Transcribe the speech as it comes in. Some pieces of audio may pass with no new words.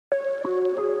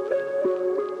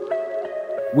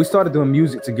we started doing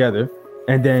music together,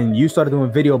 and then you started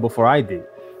doing video before I did.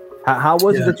 How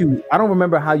was it that you? I don't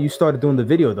remember how you started doing the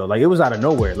video though. Like it was out of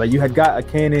nowhere. Like you had got a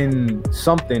Canon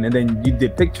something, and then you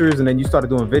did pictures, and then you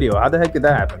started doing video. How the heck did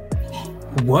that happen?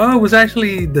 Well, it was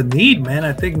actually the need, man.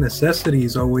 I think necessity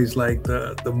is always like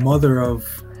the mother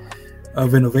of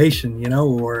innovation, you know,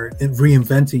 or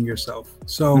reinventing yourself.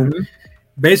 So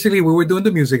basically, we were doing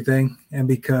the music thing, and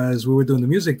because we were doing the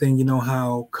music thing, you know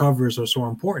how covers are so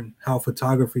important, how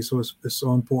photography is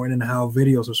so important, and how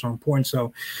videos are so important.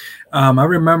 So I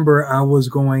remember I was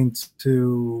going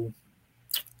to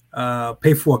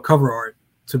pay for a cover art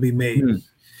to be made.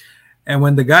 And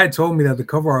when the guy told me that the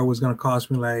cover art was going to cost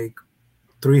me like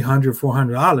 $300,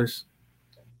 $400,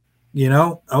 you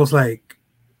know, I was like,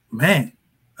 man,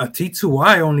 a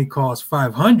T2i only costs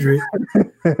 $500.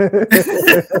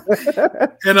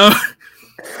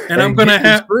 and I'm gonna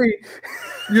have free,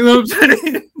 you know what I'm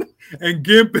saying? And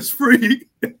GIMP is free.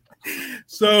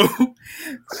 So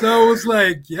it's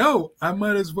like, yo, I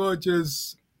might as well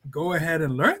just go ahead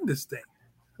and learn this thing.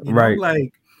 You know?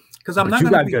 Like, because I'm not. You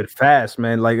got good fast,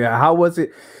 man. Like, how was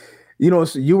it? You know,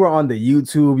 so you were on the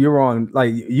YouTube. You were on,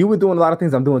 like, you were doing a lot of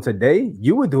things I'm doing today.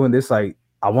 You were doing this, like,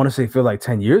 I want to say, feel like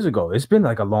 10 years ago. It's been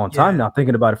like a long time now,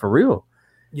 thinking about it for real.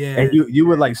 Yeah. And you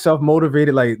were like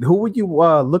self-motivated. Like, who were you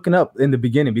looking up in the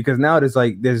beginning? Because now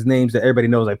there's names that everybody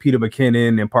knows, like Peter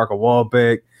McKinnon and Parker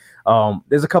Wahlbeck.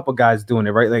 There's a couple guys doing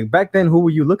it, right? Like back then, who were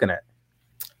you looking at?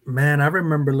 Man, I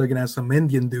remember looking at some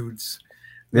Indian dudes,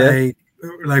 like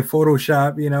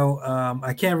Photoshop. You know,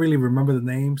 I can't really remember the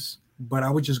names, but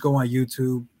I would just go on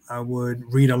YouTube. I would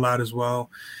read a lot as well.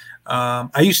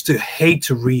 I used to hate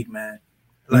to read, man.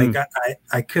 Like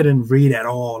I couldn't read at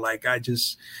all. Like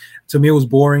to me, it was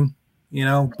boring, you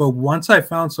know. But once I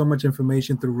found so much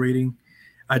information through reading,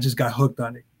 I just got hooked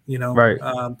on it, you know. Right.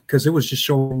 Because it was just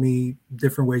showing me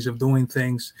different ways of doing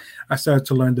things. I started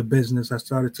to learn the business. I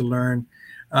started to learn,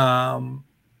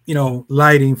 you know,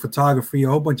 lighting, photography, a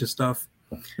whole bunch of stuff.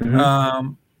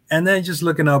 And then just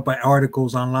looking up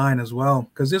articles online as well,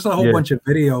 because there's a whole bunch of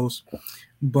videos.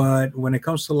 But when it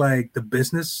comes to like the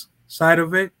business side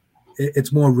of it,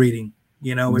 it's more reading,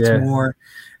 you know.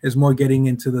 It's more getting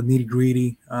into the nitty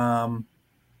gritty.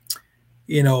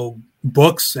 You know,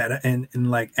 books and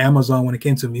like Amazon, when it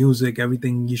came to music,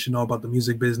 everything you should know about the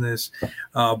music business,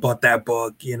 about that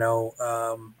book, you know.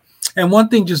 And one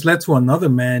thing just led to another,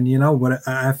 man, you know. But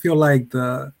I feel like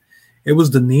it was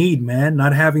the need, man,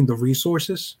 not having the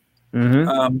resources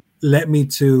led me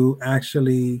to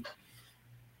actually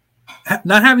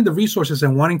not having the resources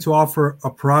and wanting to offer a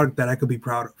product that I could be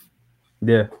proud of.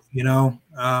 Yeah. You know,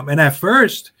 and at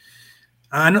first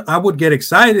I would get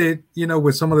excited, you know,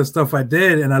 with some of the stuff I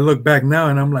did. And I look back now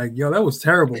and I'm like, yo, that was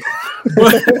terrible.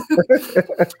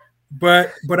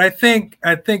 but I think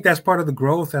that's part of the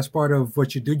growth. That's part of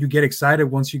what you do. You get excited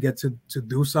once you get to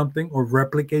do something or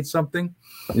replicate something.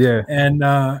 Yeah. And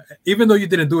even though you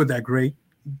didn't do it that great,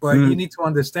 but you need to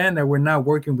understand that we're not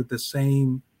working with the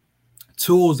same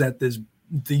tools that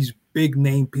these big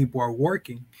name people are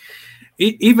working.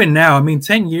 Even now, I mean,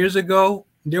 10 years ago,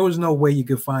 there was no way you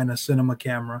could find a cinema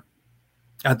camera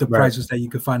at the prices that you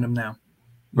could find them now.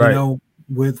 You know,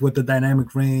 with the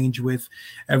dynamic range, with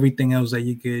everything else that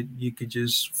you could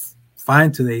just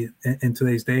find in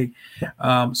today's day.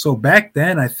 So back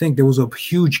then, I think there was a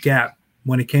huge gap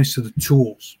when it comes to the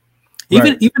tools.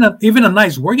 Even a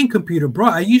nice working computer, bro.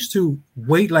 I used to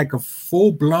wait like a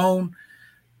full blown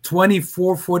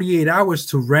 24, 48 hours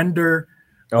to render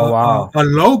a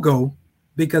logo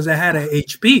because I had an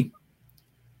HP.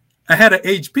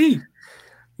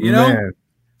 You know? Man.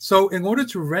 So in order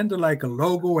to render like a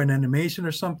logo or an animation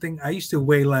or something, I used to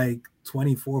wait like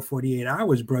 24, 48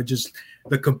 hours, bro. Just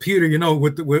the computer, you know,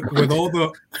 with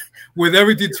all with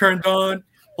everything turned on,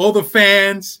 all the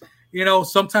fans, you know.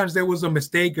 Sometimes there was a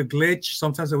mistake, a glitch.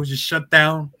 Sometimes it was just shut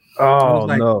down. Oh,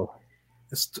 no.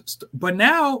 But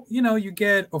now, you know, you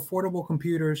get affordable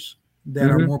computers that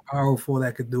are more powerful,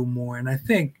 that could do more. And I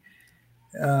think,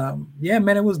 man,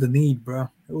 it was the need, bro.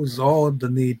 It was all the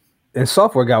need. And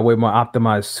software got way more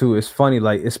optimized too. It's funny,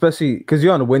 like, especially because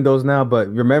you're on the Windows now. But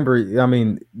remember, I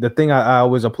mean, the thing I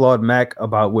always applaud Mac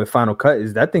about with Final Cut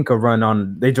is that thing could run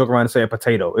on, they joke around and say a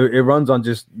potato. It runs on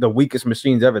just the weakest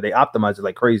machines ever. They optimize it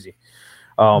like crazy.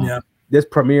 There's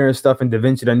Premiere and stuff in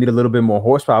DaVinci that need a little bit more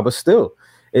horsepower, but still,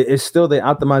 it's still, they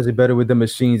optimize it better with the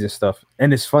machines and stuff.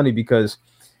 And it's funny because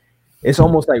it's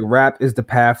almost like rap is the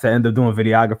path to end up doing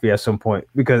videography at some point,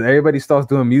 because everybody starts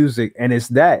doing music, and it's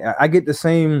that I get the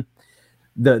same,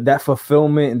 that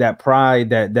fulfillment, that pride,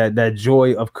 that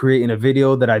joy of creating a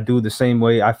video that I do the same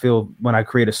way I feel when I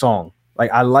create a song.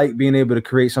 Like I like being able to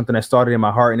create something that started in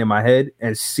my heart and in my head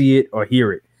and see it or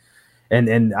hear it.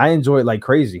 And I enjoy it like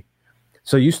crazy.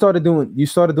 So you started doing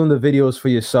the videos for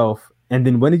yourself. And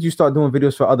then when did you start doing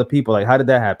videos for other people? Like how did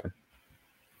that happen?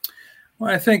 Well,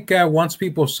 I think once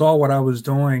people saw what I was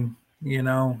doing, you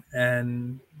know,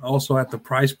 and also at the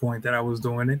price point that I was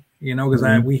doing it, you know,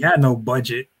 because we had no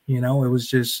budget, you know, it was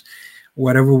just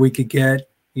whatever we could get,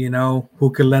 you know, who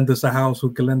could lend us a house, who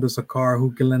could lend us a car,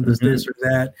 who could lend us this or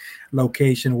that,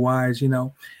 location wise, you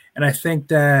know. And I think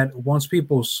that once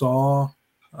people saw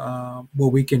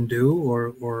what we can do,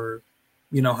 or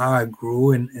you know, how I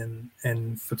grew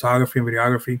in photography and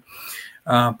videography,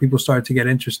 people started to get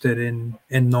interested in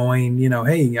knowing, you know,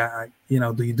 hey, you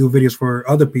know, do you do videos for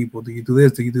other people? Do you do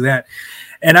this? Do you do that?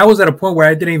 And I was at a point where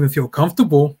I didn't even feel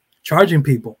comfortable charging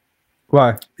people.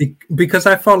 Why? Because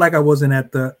I felt like I wasn't I'm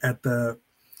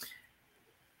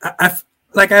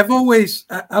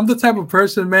the type of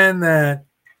person, man, that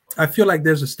I feel like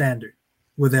there's a standard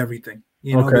with everything.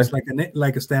 You know, there's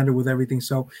like a standard with everything.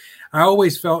 So I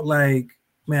always felt like,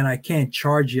 man, I can't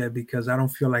charge yet because I don't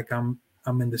feel like I'm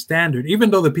in the standard,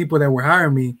 even though the people that were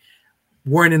hiring me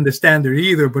weren't in the standard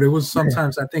either. But it was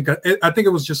sometimes, I think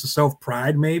it was just a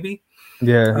self-pride, maybe.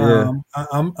 Yeah.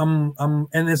 I'm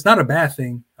and it's not a bad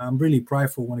thing. I'm really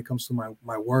prideful when it comes to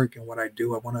my work and what I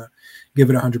do. I want to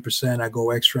give it 100%. I go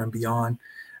extra and beyond.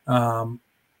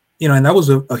 You know, and that was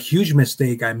a huge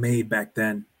mistake I made back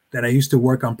then, that I used to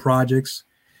work on projects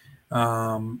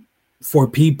for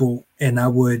people, and I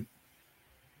would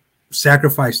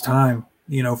sacrifice time,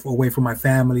 you know, away from my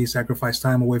family, sacrifice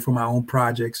time away from my own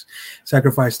projects,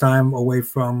 sacrifice time away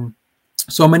from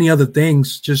so many other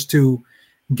things just to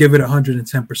give it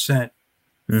 110%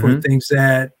 for things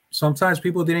that sometimes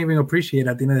people didn't even appreciate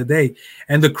at the end of the day.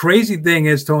 And the crazy thing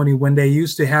is, Tony, when they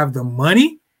used to have the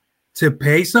money to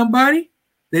pay somebody,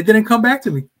 they didn't come back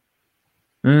to me.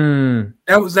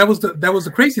 That was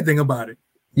the crazy thing about it.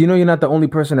 You know, you're not the only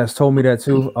person that's told me that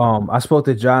too. I spoke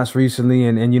to Josh recently,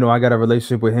 and you know, I got a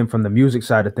relationship with him from the music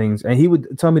side of things, and he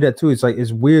would tell me that too. It's like,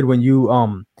 it's weird when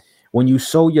you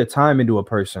sow your time into a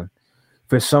person.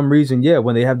 For some reason, yeah,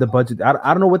 when they have the budget, I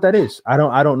don't know what that is. I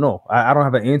don't know. I don't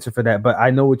have an answer for that, but I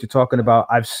know what you're talking about.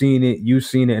 I've seen it, you've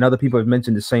seen it, and other people have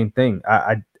mentioned the same thing.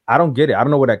 I don't get it. I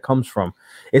don't know where that comes from.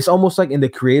 It's almost like in the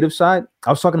creative side. I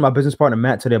was talking to my business partner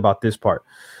Matt today about this part.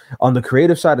 On the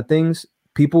creative side of things,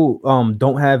 people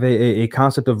don't have a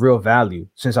concept of real value.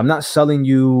 Since I'm not selling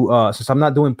you, since I'm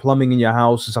not doing plumbing in your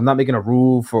house, since I'm not making a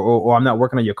roof, or I'm not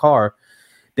working on your car,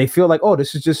 they feel like, oh,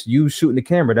 this is just you shooting the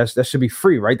camera. That should be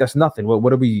free, right? That's nothing.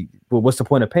 What's the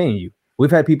point of paying you? We've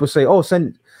had people say, oh,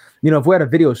 send, you know, if we had a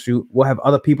video shoot, we'll have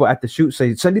other people at the shoot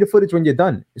say, send me the footage when you're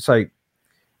done. It's like,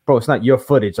 bro, it's not your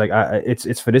footage. Like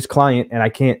it's for this client, and I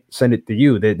can't send it to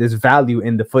you. There's value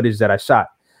in the footage that I shot.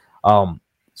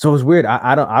 So it's weird.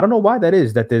 I don't know why that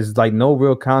is, that there's like no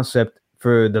real concept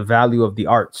for the value of the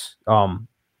arts. I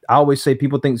always say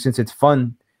people think since it's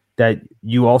fun that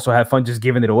you also have fun just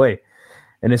giving it away.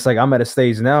 And it's like, I'm at a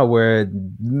stage now where,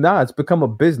 it's become a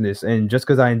business. And just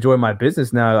because I enjoy my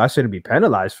business now, I shouldn't be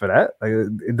penalized for that. Like,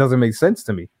 it doesn't make sense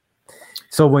to me.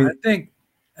 So when I think,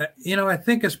 you know, I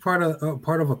think it's part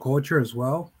of a culture as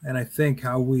well. And I think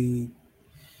how we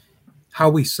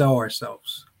sell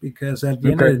ourselves, because at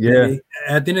the end of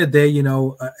the day, you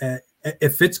know,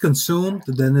 if it's consumed,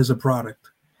 then there's a product.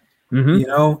 You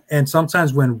know, and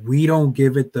sometimes when we don't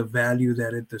give it the value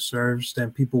that it deserves,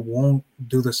 then people won't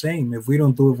do the same. If we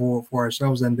don't do it for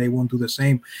ourselves, then they won't do the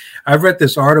same. I read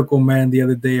this article, man, the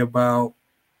other day about,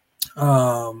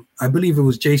 I believe it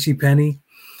was JCPenney,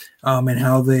 and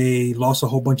how they lost a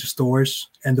whole bunch of stores.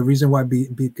 And the reason why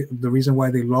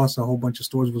they lost a whole bunch of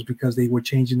stores was because they were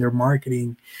changing their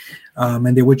marketing,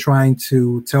 and they were trying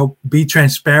to be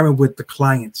transparent with the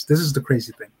clients. This is the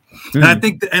crazy thing. And I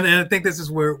think this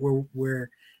is where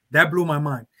that blew my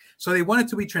mind. So they wanted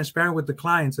to be transparent with the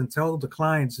clients and tell the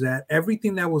clients that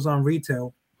everything that was on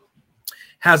retail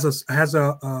has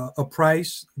a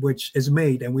price which is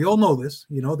made, and we all know this.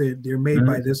 You know, they're made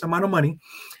by this amount of money.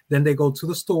 Then they go to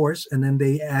the stores, and then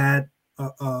they add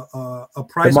a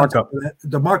price on top of that,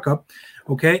 the markup.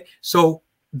 Okay, so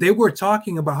they were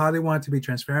talking about how they wanted to be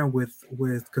transparent with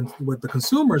the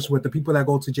consumers, with the people that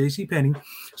go to JCPenney.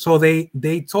 So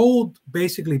they told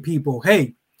basically people,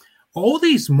 hey, all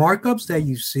these markups that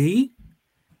you see,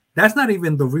 that's not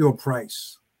even the real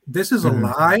price. This is a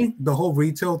lie. The whole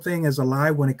retail thing is a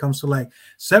lie when it comes to like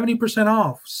 70%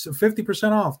 off,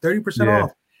 50% off, 30%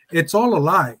 off. It's all a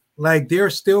lie. Like, they're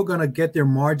still gonna get their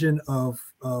margin of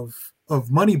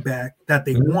money back that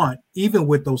they want, even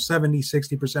with those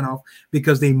 70-60% off,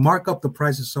 because they mark up the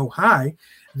prices so high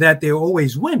that they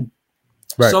always win.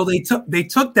 Right. So they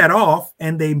took that off,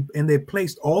 and they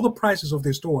placed all the prices of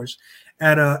their stores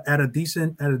at a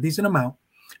decent amount.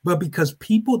 But because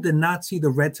people did not see the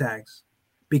red tags,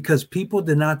 because people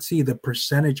did not see the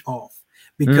percentage off,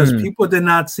 because people did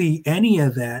not see any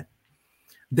of that,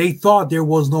 they thought there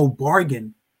was no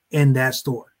bargain in that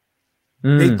store.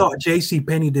 They thought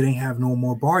JCPenney didn't have no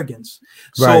more bargains.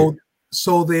 Right.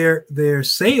 So their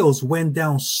sales went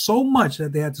down so much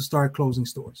that they had to start closing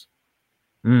stores.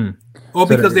 Or So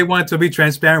because they wanted to be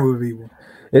transparent with people.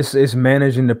 It's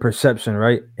managing the perception,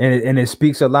 right? And it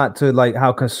speaks a lot to like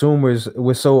how consumers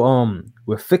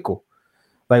we're fickle.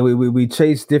 Like we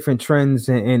chase different trends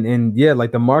and yeah,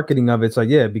 like the marketing of it's like,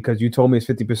 yeah, because you told me it's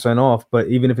 50% off, but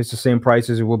even if it's the same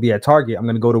prices, it will be at Target. I'm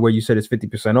gonna go to where you said it's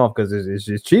 50% off because it's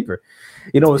just cheaper.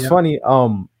 It's funny.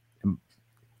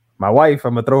 My wife,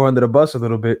 I'm gonna throw her under the bus a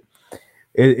little bit.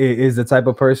 Is the type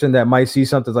of person that might see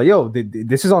something like, yo,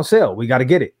 this is on sale. We got to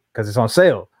get it because it's on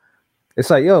sale. It's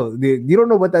like, yo, you don't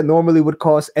know what that normally would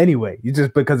cost anyway. You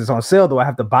just, because it's on sale, though, I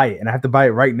have to buy it, and I have to buy it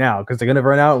right now because they're gonna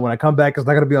run out. When I come back, it's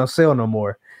not gonna be on sale no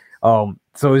more.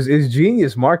 So it's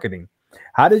genius marketing.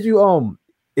 How did you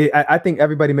I think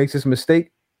everybody makes this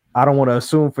mistake. I don't want to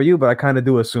assume for you, but I kind of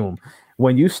do assume.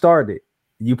 When you started,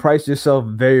 you priced yourself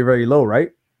very, very low,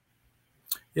 right?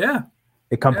 Yeah.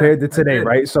 It compared to today,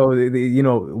 right? So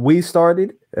we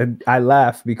started, and I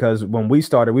laugh because when we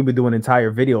started, we were doing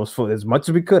entire videos for as much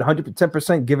as we could,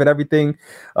 110%, give it everything,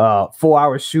 4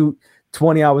 hour shoot,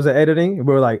 20 hours of editing.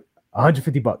 We were like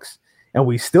 $150, and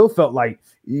we still felt like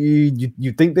you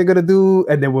think they're gonna do.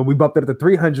 And then when we bumped it to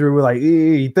 300, we were like,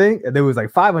 you think? And then it was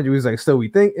like 500. We was like, still we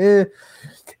think.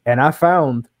 And I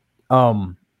found,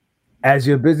 as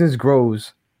your business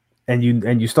grows, and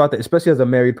you start to, especially as a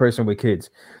married person with kids,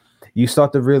 you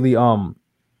start to really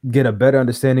get a better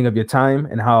understanding of your time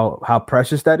and how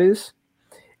precious that is.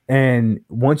 And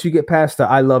once you get past the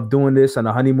I love doing this and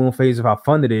the honeymoon phase of how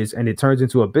fun it is, and it turns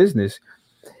into a business,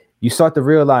 you start to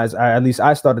realize, at least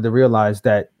I started to realize,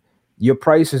 that your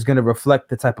price is going to reflect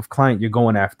the type of client you're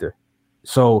going after.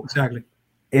 So exactly,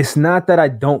 it's not that I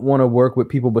don't want to work with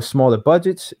people with smaller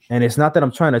budgets, and it's not that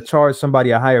I'm trying to charge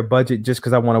somebody a higher budget just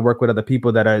because I want to work with other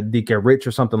people that they get rich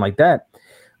or something like that.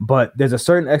 But there's a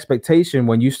certain expectation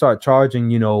when you start charging,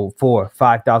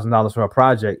 $4,000-$5,000 for a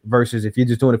project versus if you're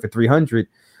just doing it for 300.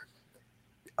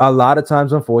 A lot of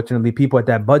times, unfortunately, people at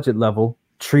that budget level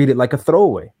treat it like a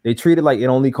throwaway. They treat it like it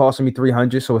only costs me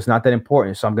 300, so it's not that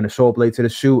important. So I'm going to show up late to the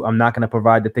shoot. I'm not going to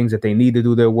provide the things that they need to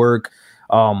do their work.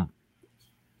 I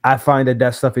find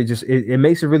that stuff, it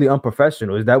makes it really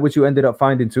unprofessional. Is that what you ended up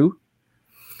finding too?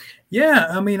 Yeah,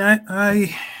 I mean,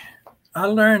 I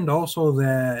learned also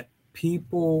that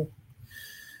people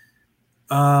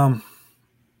like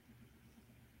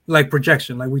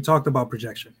projection, like we talked about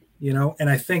projection, and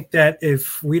I think that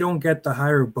if we don't get the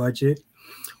higher budget,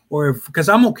 or because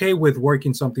I'm okay with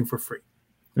working something for free,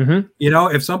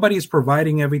 if somebody is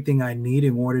providing everything I need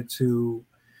in order to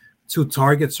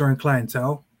target certain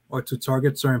clientele or to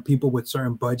target certain people with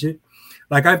certain budget,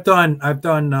 like I've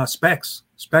done spec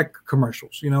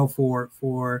commercials,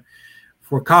 for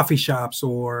coffee shops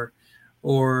or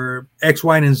X,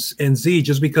 Y, and Z,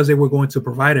 just because they were going to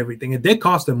provide everything. It did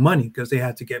cost them money because they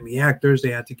had to get me actors, they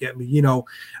had to get me,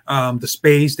 the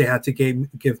space, they had to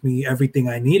give me everything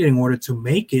I needed in order to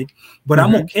make it. But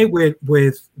I'm okay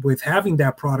with having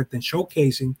that product and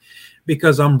showcasing,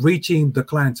 because I'm reaching the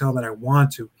clientele that I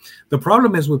want to. The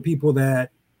problem is with people that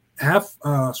have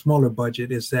a smaller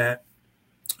budget is that,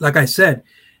 like I said,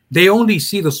 they only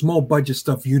see the small budget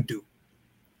stuff you do.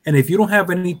 And if you don't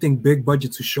have anything big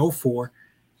budget to show for,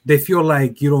 they feel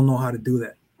like you don't know how to do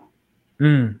that.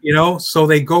 So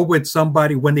they go with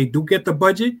somebody when they do get the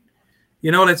budget.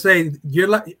 Let's say you're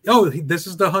like, oh, this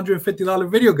is the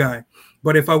 $150 video guy.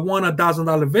 But if I want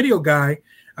 $1,000 video guy,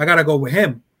 I gotta go with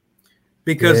him,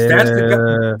 because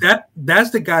that's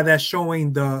the guy that's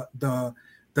showing the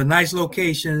nice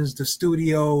locations, the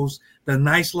studios, the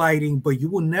nice lighting. But you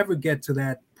will never get to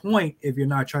that point if you're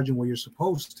not charging what you're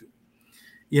supposed to.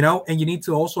 And you need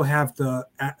to also have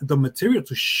the material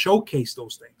to showcase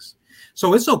those things.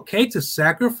 So it's okay to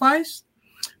sacrifice,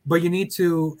 but you need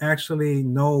to actually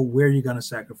know where you're going to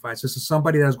sacrifice. This is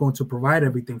somebody that's going to provide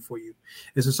everything for you.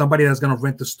 This is somebody that's going to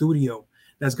rent the studio,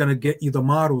 that's going to get you the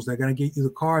models, that's going to get you the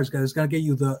cars, that's going to get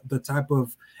you the type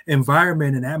of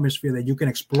environment and atmosphere that you can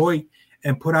exploit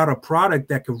and put out a product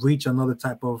that could reach another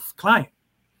type of client.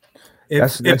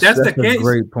 If that's the case, a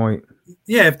great point.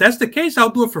 Yeah, if that's the case, I'll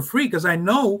do it for free, because I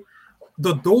know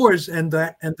the doors and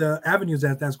the avenues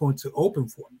that's going to open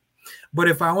for me. But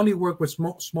if I only work with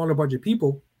smaller budget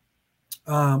people,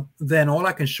 then all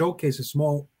I can showcase is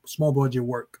small budget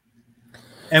work.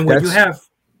 And when you have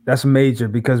That's major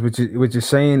because what you're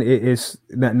saying is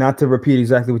not to repeat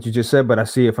exactly what you just said, but I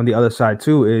see it from the other side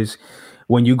too. Is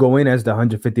when you go in as the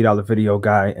 $150 video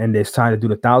guy and it's time to do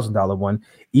the $1,000 one,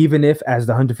 even if as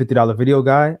the $150 video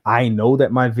guy, I know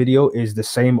that my video is the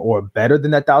same or better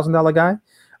than that $1,000 guy.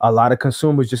 A lot of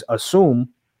consumers just assume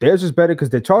theirs is better because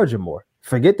they're charging more.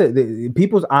 Forget that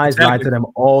people's eyes lie to them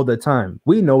all the time.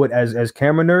 We know it as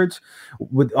camera nerds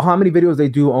with how many videos they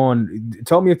do on.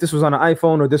 Tell me if this was on an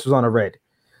iPhone or this was on a Red.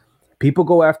 People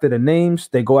go after the names,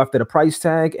 they go after the price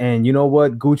tag, and you know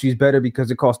what? Gucci's better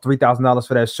because it costs $3,000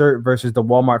 for that shirt versus the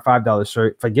Walmart $5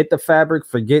 shirt. Forget the fabric,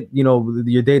 forget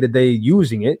your day-to-day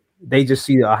using it. They just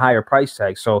see a higher price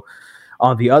tag. So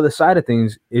on the other side of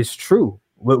things, it's true.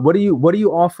 What are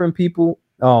you offering people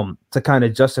to kind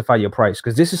of justify your price?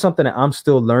 Because this is something that I'm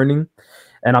still learning,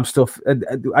 and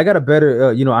I got a better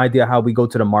idea how we go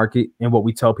to the market and what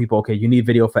we tell people. Okay, you need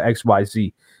video for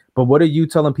XYZ. But what are you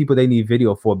telling people they need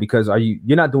video for? Because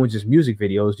you're not doing just music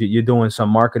videos, you're doing some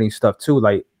marketing stuff too.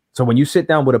 Like, so when you sit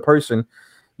down with a person,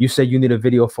 you say you need a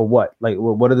video for what? Like,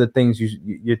 what are the things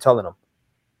you're telling them?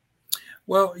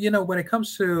 Well, when it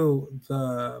comes to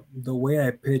the way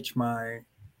I pitch my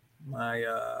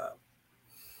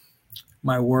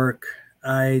work,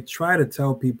 I try to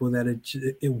tell people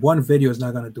that one video is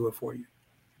not going to do it for you.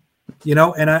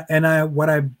 What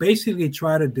I basically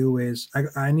try to do is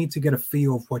I need to get a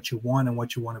feel of what you want and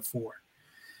what you want it for.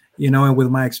 And with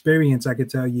my experience, I could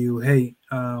tell you, hey,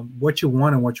 what you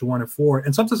want and what you want it for.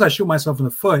 And sometimes I shoot myself in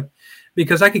the foot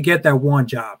because I could get that one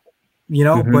job,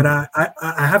 but I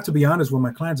have to be honest with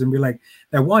my clients and be like,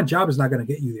 that one job is not going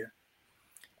to get you there.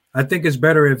 I think it's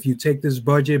better if you take this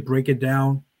budget, break it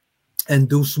down, and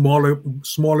do smaller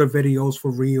videos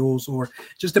for reels, or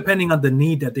just depending on the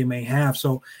need that they may have.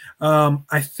 So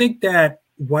I think that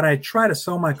what I try to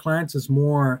sell my clients is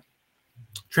more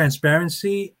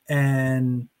transparency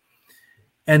and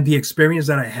the experience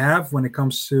that I have when it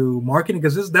comes to marketing,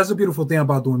 because that's a beautiful thing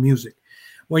about doing music.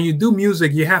 When you do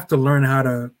music, you have to learn how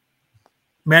to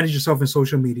manage yourself in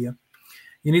social media.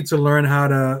 You need to learn how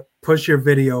to push your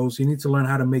videos. You need to learn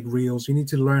how to make reels. You need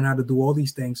to learn how to do all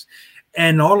these things.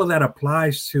 And all of that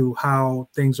applies to how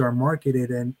things are marketed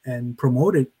and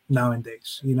promoted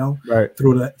nowadays, right,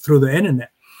 through the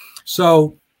internet.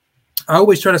 So I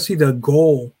always try to see the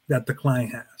goal that the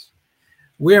client has.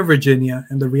 We're in Virginia,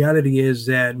 and the reality is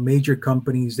that major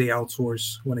companies, they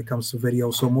outsource when it comes to video.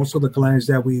 So most of the clients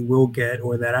that we will get,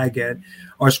 or that I get,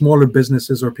 are smaller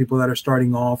businesses or people that are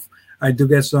starting off. I do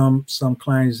get some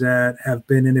clients that have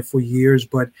been in it for years,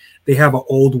 but they have an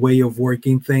old way of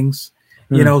working things.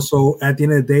 So at the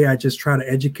end of the day, I just try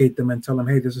to educate them and tell them,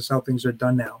 hey, this is how things are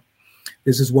done now.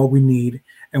 This is what we need.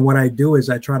 And what I do is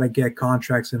I try to get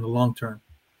contracts in the long term.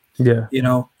 Yeah.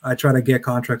 I try to get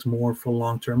contracts more for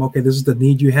long term. Okay, this is the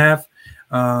need you have.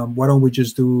 Why don't we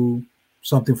just do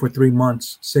something for 3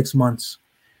 months, 6 months,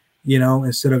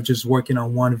 instead of just working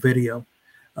on one video,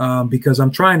 because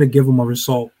I'm trying to give them a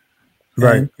result.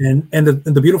 Right. And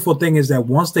the beautiful thing is that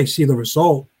once they see the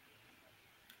result,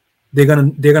 they're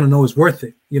gonna know it's worth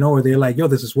it, or they're like, yo,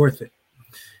 this is worth it,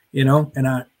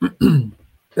 and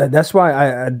that's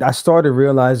why I started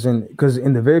realizing, because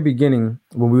in the very beginning,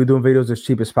 when we were doing videos as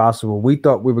cheap as possible, we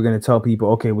thought we were going to tell people,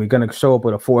 okay, we're going to show up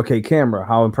with a 4K camera.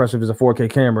 How impressive is a 4K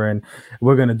camera? And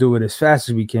we're going to do it as fast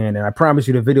as we can. And I promise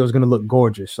you the video is going to look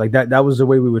gorgeous. Like that was the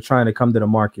way we were trying to come to the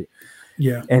market.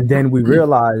 Yeah. And then we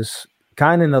realized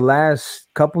kind of in the last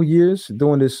couple years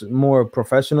doing this more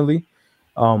professionally,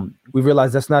 we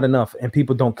realized that's not enough, and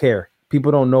people don't care.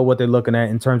 People don't know what they're looking at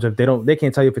in terms of they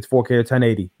can't tell you if it's 4K or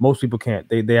 1080. Most people can't.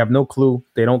 They have no clue.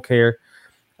 They don't care.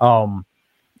 Some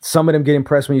of them get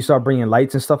impressed when you start bringing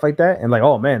lights and stuff like that, and like,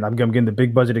 oh man, I'm getting the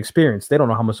big budget experience. They don't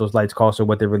know how much those lights cost or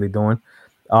what they're really doing.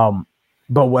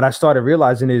 But what I started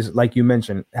realizing is, like you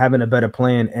mentioned, having a better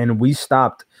plan, and we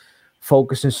stopped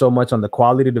focusing so much on the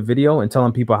quality of the video and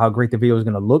telling people how great the video is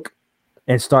going to look,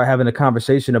 and start having a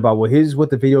conversation about, well, here's what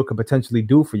the video could potentially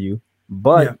do for you.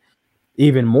 But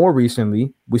even more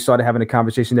recently, we started having a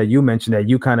conversation that you mentioned that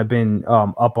you kind of been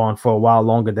up on for a while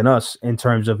longer than us, in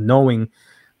terms of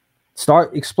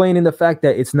start explaining the fact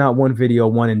that it's not one video,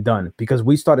 one and done, because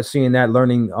we started seeing that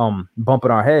learning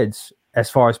bumping our heads as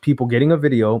far as people getting a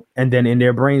video and then in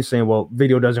their brain saying, well,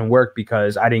 video doesn't work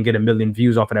because I didn't get 1 million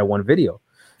views off of that one video.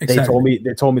 Exactly.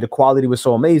 They told me the quality was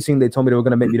so amazing. They told me they were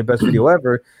going to make me the best video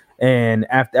ever. And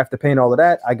after paying all of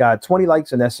that, I got 20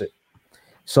 likes and that's it.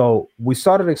 So we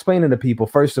started explaining to people,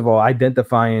 first of all,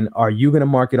 identifying, are you going to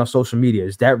market on social media?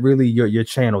 Is that really your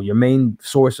channel? Your main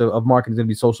source of marketing is going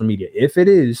to be social media. If it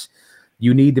is,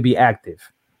 you need to be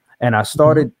active. And I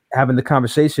started having the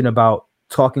conversation about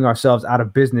talking ourselves out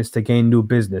of business to gain new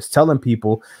business, telling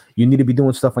people you need to be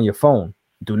doing stuff on your phone.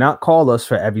 Do not call us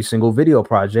for every single video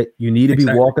project. You need to be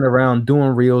walking around doing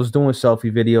reels, doing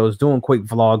selfie videos, doing quick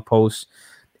vlog posts,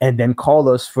 and then call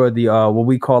us for the what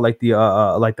we call like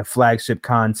the flagship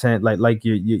content, like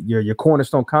your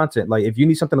cornerstone content. Like if you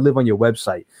need something to live on your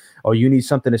website, or you need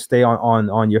something to stay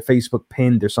on your Facebook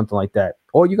pinned or something like that,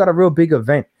 or you got a real big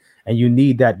event and you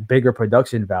need that bigger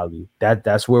production value,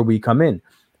 that's where we come in.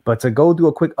 But to go do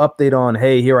a quick update on,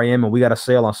 hey, here I am and we got a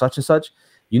sale on such and such,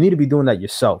 you need to be doing that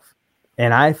yourself.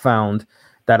 And I found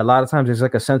that a lot of times there's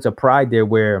like a sense of pride there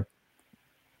where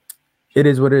it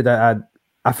is what it is. That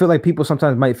I feel like people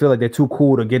sometimes might feel like they're too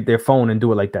cool to get their phone and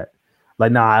do it like that.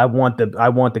 Like, nah, I want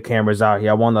the cameras out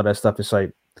here. I want all that stuff. It's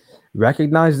like,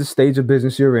 recognize the stage of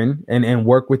business you're in and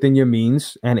work within your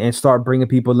means and start bringing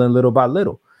people in little by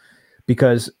little,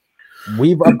 because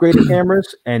we've upgraded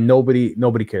cameras and nobody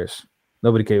cares.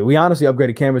 Nobody cares. We honestly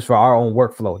upgraded cameras for our own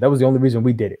workflow. That was the only reason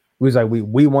we did it. We was like,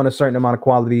 we want a certain amount of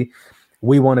quality.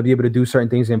 We want to be able to do certain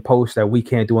things in post that we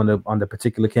can't do on the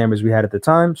particular cameras we had at the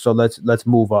time. So let's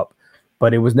move up.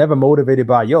 But it was never motivated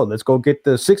by, yo, let's go get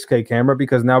the 6K camera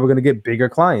because now we're going to get bigger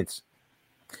clients.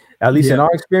 At least in our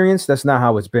experience, that's not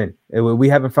how it's been. We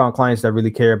haven't found clients that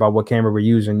really care about what camera we're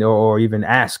using or even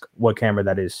ask what camera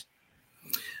that is.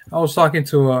 I was talking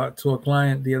to a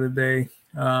client the other day,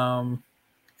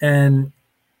 and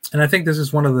I think this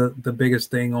is one of the biggest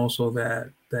thing also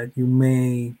that you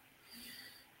may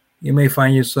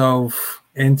find yourself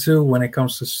into when it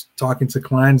comes to talking to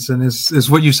clients, and is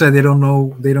what you said. They don't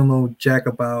know jack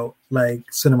about like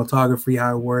cinematography,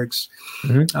 how it works.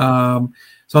 Mm-hmm.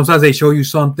 Sometimes they show you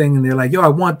something and they're like, yo, I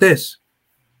want this.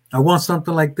 I want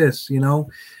something like this, you know,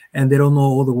 and they don't know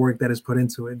all the work that is put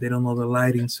into it. They don't know the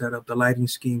lighting setup, the lighting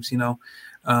schemes, you know.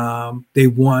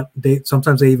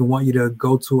 Sometimes they even want you to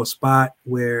go to a spot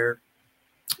where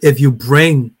if you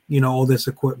bring, you know, all this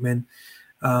equipment,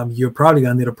 you're probably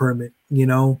gonna need a permit, you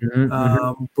know.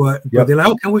 Mm-hmm. But they're like,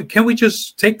 oh, can we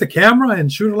just take the camera and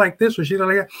shoot it like this or shoot it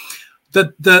like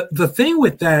that? The thing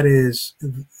with that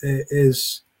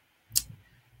is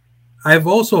I've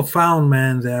also found,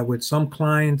 man, that with some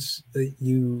clients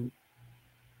you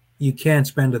can't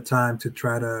spend the time to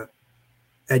try to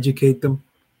educate them,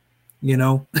 you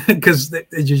know, because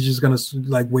you're just gonna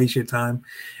like waste your time.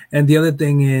 And the other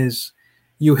thing is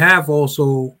you have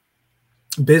also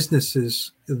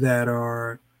businesses that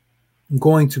are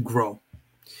going to grow.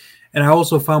 And I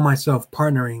also found myself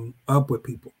partnering up with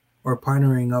people or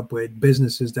partnering up with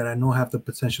businesses that I know have the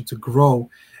potential to grow,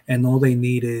 and all they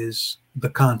need is the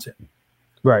content.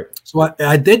 Right. So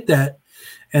I did that,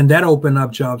 and that opened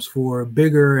up jobs for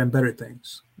bigger and better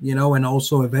things, you know, and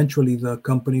also eventually the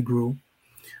company grew.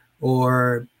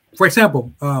 Or, for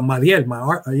example, Mariel, my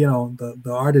art, you know,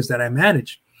 the artist that I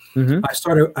manage, mm-hmm.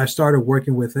 I started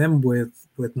working with him with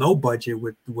no budget,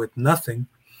 with nothing,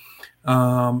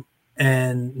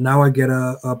 and now I get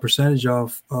a percentage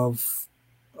of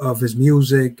his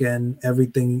music and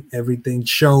everything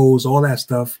shows, all that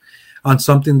stuff, on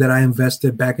something that I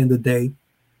invested back in the day,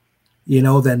 you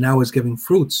know, that now is giving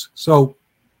fruits. So,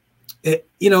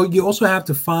 you know, you also have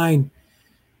to find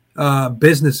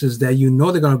businesses that you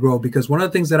know they're going to grow, because one of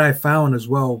the things that I found as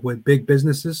well with big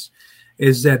businesses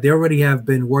is that they already have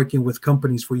been working with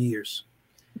companies for years.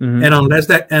 Mm-hmm. And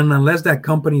unless that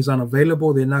company is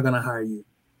unavailable, they're not going to hire you.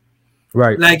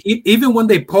 Right. Like even when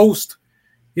they post,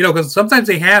 you know, because sometimes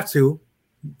they have to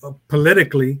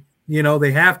politically, you know,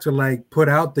 they have to like put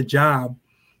out the job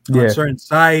on certain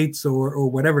sites or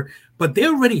whatever, but they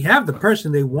already have the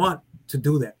person they want to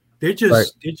do that. They're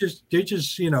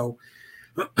just, you know,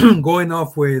 going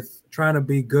off with trying to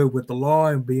be good with the law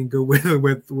and being good with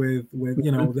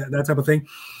you know, that type of thing.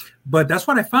 But that's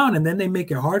what I found. And then they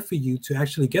make it hard for you to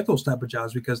actually get those type of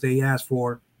jobs, because they ask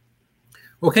for,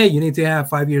 okay, you need to have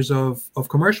 5 years of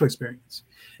commercial experience.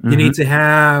 Mm-hmm. You need to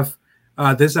have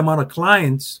this amount of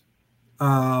clients,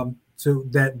 so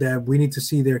that we need to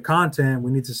see their content.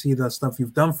 We need to see the stuff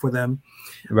you've done for them.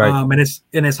 Right.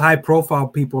 And it's high profile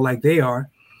people like they are.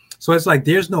 So it's like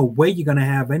there's no way you're gonna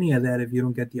have any of that if you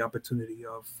don't get the opportunity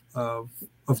of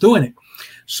doing it.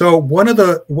 So one of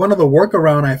the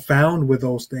workaround I found with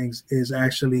those things is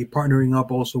actually partnering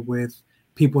up also with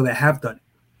people that have done it.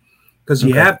 Because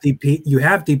you have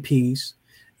DPs,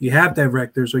 you have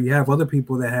directors, or you have other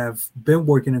people that have been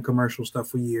working in commercial stuff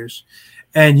for years,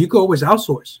 and you can always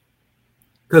outsource.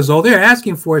 Because all they're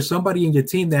asking for is somebody in your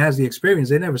team that has the experience.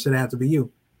 They never said it had to be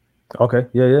you. Okay.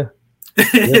 Yeah.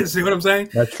 See what I'm saying?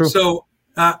 That's true. So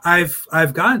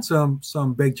I've gotten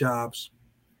some big jobs,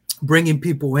 bringing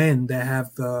people in that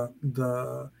have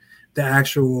the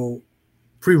actual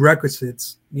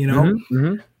prerequisites,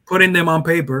 Mm-hmm. putting them on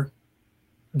paper,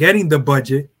 getting the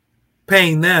budget,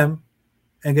 paying them,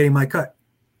 and getting my cut.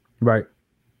 Right.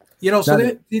 So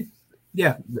Now,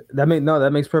 yeah.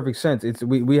 that makes perfect sense. It's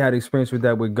we had experience with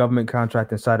that with government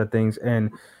contracting side of things,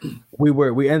 and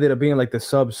we ended up being like the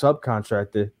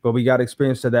subcontractor, but we got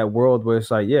experience to that world where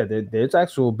it's like, yeah, there's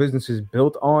actual businesses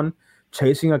built on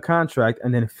chasing a contract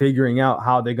and then figuring out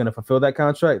how they're gonna fulfill that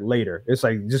contract later. It's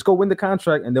like just go win the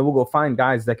contract and then we'll go find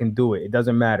guys that can do it. It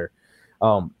doesn't matter.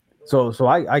 So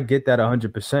I get that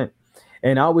 100%,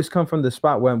 and I always come from the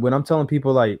spot when I'm telling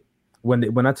people like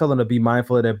when I tell them to be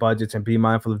mindful of their budgets and be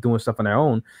mindful of doing stuff on their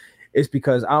own, it's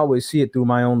because I always see it through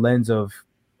my own lens of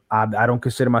I don't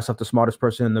consider myself the smartest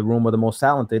person in the room or the most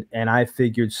talented, and I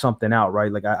figured something out,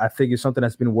 right? Like I figured something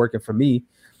that's been working for me.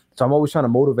 So I'm always trying to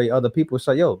motivate other people.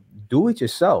 Say, yo, do it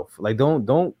yourself. Like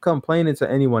don't complain into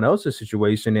anyone else's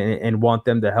situation and want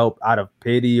them to help out of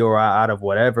pity or out of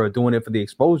whatever, or doing it for the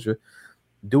exposure.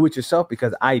 Do it yourself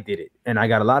because I did it, and I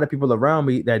got a lot of people around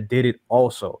me that did it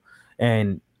also.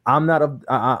 And I'm not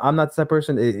the type of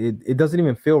person. It doesn't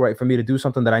even feel right for me to do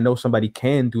something that I know somebody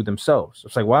can do themselves.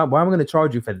 It's like why am I going to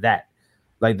charge you for that?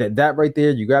 Like that right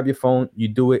there. You grab your phone, you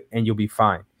do it, and you'll be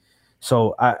fine.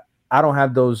 So I don't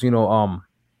have those though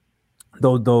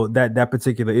that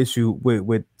particular issue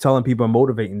with telling people and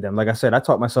motivating them. Like I said, I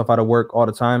talk myself out of work all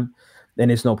the time,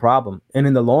 and it's no problem. And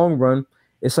in the long run,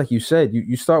 it's like you said,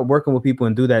 you start working with people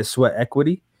and do that sweat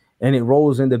equity, and it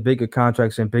rolls into bigger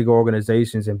contracts and bigger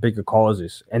organizations and bigger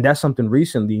causes. And that's something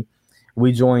recently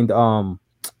we joined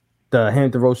the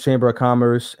Hampton Roads Chamber of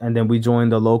Commerce, and then we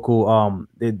joined the local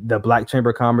the Black Chamber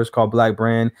of Commerce called Black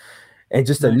Brand, and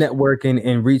just to network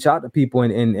and reach out to people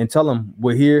and tell them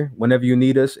we're here whenever you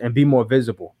need us and be more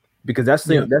visible, because that's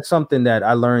something that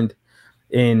I learned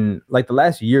in like the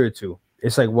last year or two.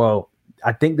 It's like, well,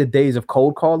 I think the days of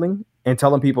cold calling and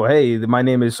telling people, hey, my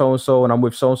name is so-and-so and I'm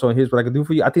with so-and-so and here's what I can do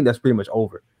for you, I think that's pretty much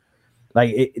over.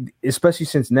 Like especially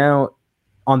since now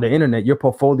on the internet, your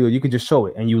portfolio, you can just show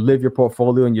it and you live your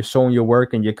portfolio and you're showing your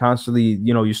work and you're constantly,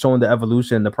 you're showing the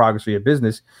evolution and the progress of your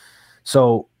business.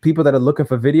 So people that are looking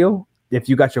for video, if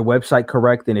you got your website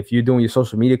correct and if you're doing your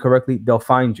social media correctly, they'll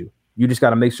find you. You just got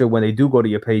to make sure when they do go to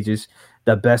your pages,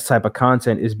 the best type of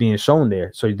content is being shown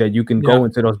there so that you can go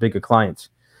into those bigger clients.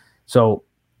 So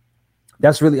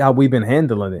that's really how we've been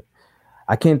handling it.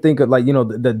 I can't think of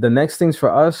the next things for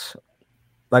us.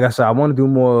 Like I said, I want to do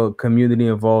more community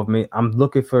involvement. I'm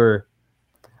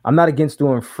not against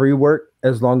doing free work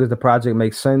as long as the project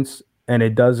makes sense and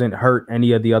it doesn't hurt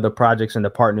any of the other projects and the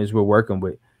partners we're working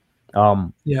with.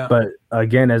 But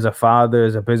again, as a father,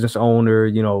 as a business owner,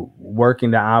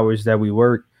 working the hours that we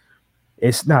work,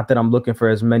 it's not that I'm looking for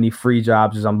as many free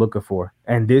jobs as I'm looking for.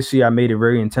 And this year I made it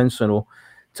very intentional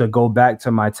to go back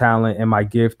to my talent and my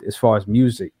gift as far as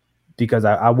music, because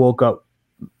I woke up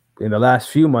in the last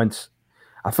few months.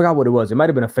 I forgot what it was. It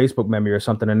might've been a Facebook memory or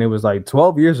something. And it was like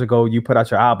 12 years ago, you put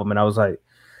out your album. And I was like,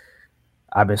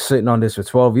 I've been sitting on this for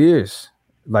 12 years.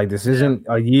 Like, this isn't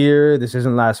a year. This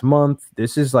isn't last month.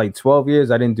 This is like 12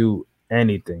 years. I didn't do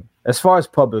anything as far as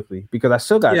publicly, because I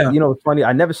still got, it's funny.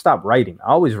 I never stopped writing.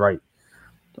 I always write.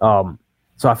 So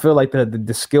I feel like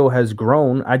the skill has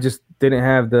grown. I just didn't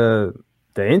have the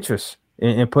interest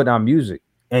in putting out music.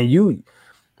 And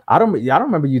I don't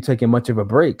remember you taking much of a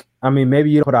break. I mean, maybe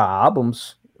you put out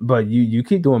albums, but you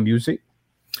keep doing music.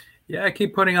 Yeah, I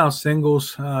keep putting out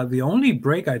singles. The only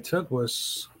break I took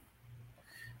was,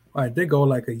 I did go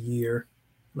like a year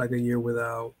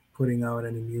without putting out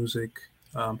any music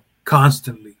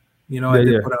constantly. I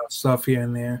did put out stuff here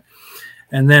and there.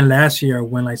 And then last year I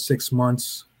went like 6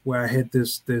 months where I hit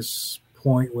this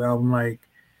point where I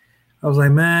was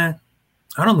like, man,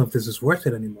 I don't know if this is worth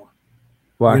it anymore.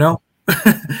 Why?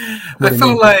 I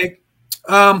felt like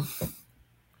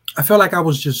I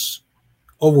was just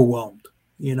overwhelmed,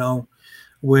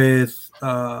 with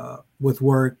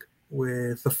work,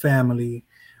 with the family,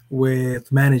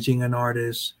 with managing an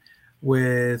artist,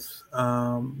 with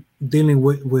dealing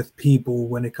with people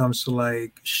when it comes to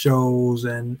like shows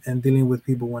and dealing with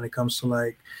people when it comes to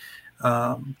like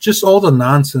just all the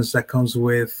nonsense that comes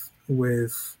with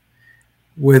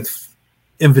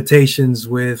invitations,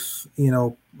 with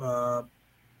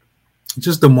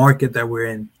just the market that we're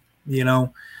in,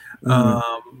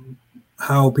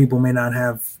 how people may not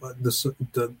have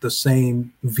the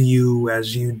same view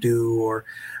as you do, or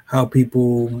how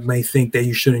people may think that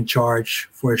you shouldn't charge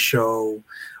for a show,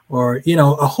 or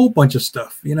a whole bunch of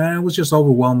stuff. It was just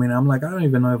overwhelming. I'm like, I don't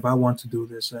even know if I want to do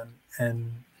this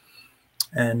and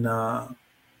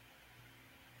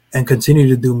continue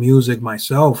to do music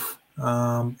myself.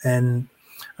 And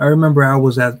I remember I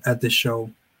was at this show,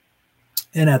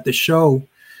 And at the show,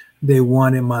 they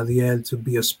wanted Madiel to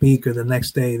be a speaker the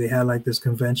next day. They had like this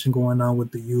convention going on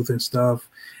with the youth and stuff,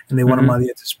 and they wanted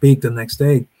Madiel to speak the next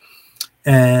day.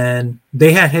 And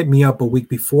they had hit me up a week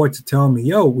before to tell me,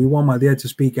 yo, we want Madiel to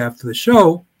speak after the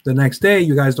show. The next day,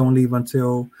 you guys don't leave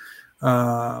until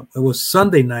it was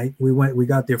Sunday night. We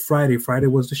got there Friday. Friday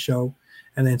was the show.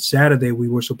 And then Saturday, we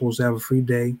were supposed to have a free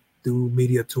day, do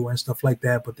media tour and stuff like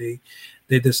that. But they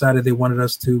decided they wanted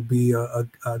us to be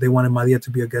they wanted Madiel to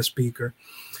be a guest speaker.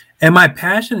 And my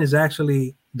passion is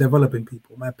actually developing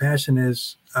people. My passion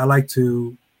is I like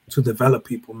to develop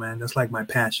people, man. That's like my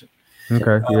passion.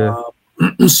 Okay, yeah.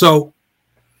 So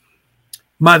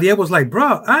Madiel was like,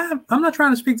 bro, I'm not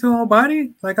trying to speak to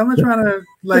nobody. Like, I'm not trying to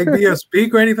like be a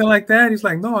speaker or anything like that. He's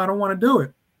like, no, I don't want to do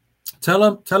it. Tell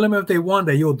them if they want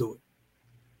that you'll do it.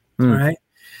 All right.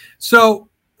 So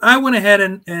I went ahead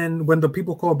and when the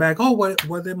people called back, oh, what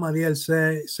did Madiel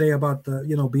say about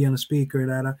the, being a speaker,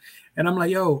 that, and I'm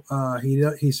like, yo,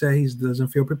 he said he doesn't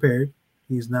feel prepared.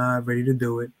 He's not ready to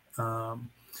do it.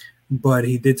 But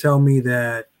he did tell me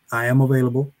that I am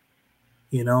available.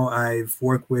 I've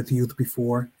worked with youth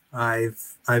before.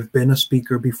 I've been a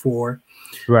speaker before.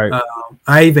 Right.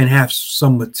 I even have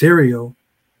some material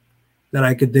that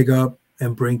I could dig up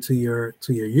and bring to your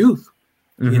youth.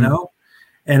 And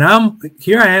I'm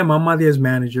Madiel's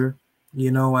manager.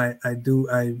 I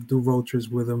do road trips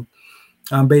with him.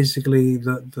 I'm basically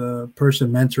the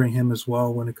person mentoring him as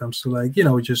well when it comes to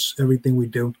just everything we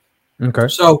do. Okay.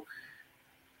 So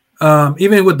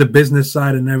even with the business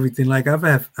side and everything, like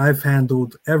I've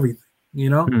handled everything,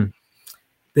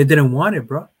 They didn't want it,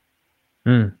 bro.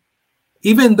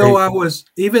 Even though I was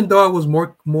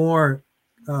more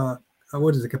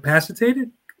what is it,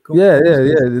 capacitated? Yeah.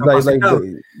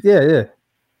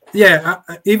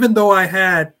 Even though I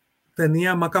had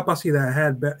tenía más capacidad, I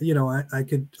had,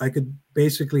 I could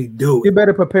basically do it. You're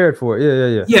better prepared for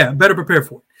it. Yeah, better prepared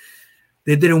for it.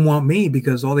 They didn't want me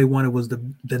because all they wanted was the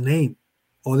name.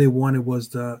 All they wanted was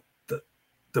the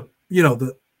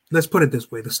let's put it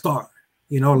this way, the star.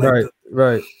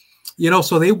 Right.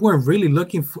 So they weren't really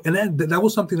looking for, and that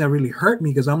was something that really hurt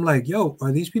me because I'm like, yo,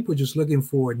 are these people just looking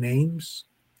for names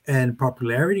and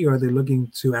popularity, or are they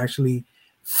looking to actually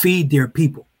feed their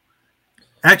people?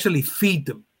 Actually feed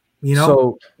them,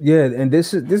 So yeah, and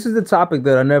this is the topic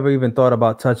that I never even thought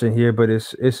about touching here, but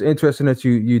it's interesting that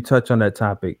you touch on that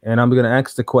topic. And I'm gonna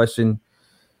ask the question.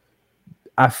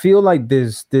 I feel like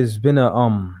there's been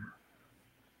a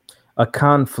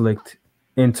conflict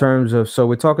in terms of, so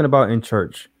we're talking about in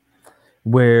church,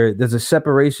 where there's a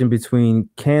separation between,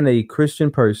 can a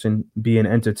Christian person be an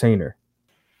entertainer?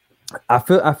 I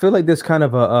feel like there's kind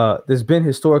of there's been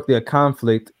historically a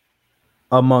conflict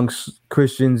amongst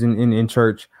Christians in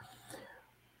church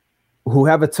who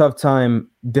have a tough time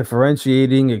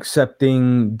differentiating,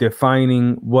 accepting,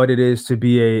 defining what it is to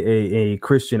be a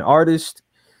Christian artist,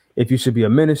 if you should be a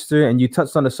minister. And you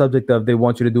touched on the subject of they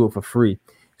want you to do it for free.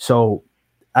 So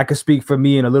I could speak for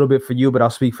me and a little bit for you, but I'll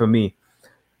speak for me.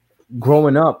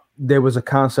 Growing up, there was a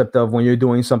concept of when you're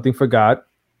doing something for God,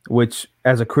 which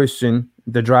as a Christian,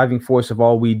 the driving force of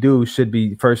all we do should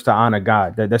be first to honor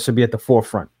God. That should be at the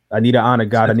forefront. I need to honor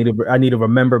God. I need to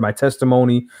remember my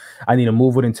testimony. I need to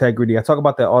move with integrity. I talk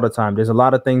about that all the time. There's a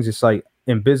lot of things. It's like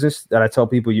in business that I tell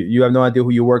people, you have no idea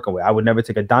who you're working with. I would never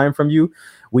take a dime from you.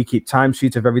 We keep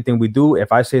timesheets of everything we do.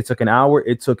 If I say it took an hour,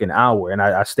 it took an hour. And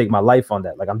I stake my life on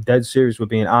that. Like, I'm dead serious with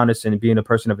being honest and being a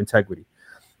person of integrity.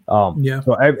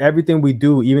 So everything we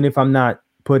do, even if I'm not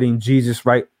putting Jesus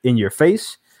right in your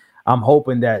face, I'm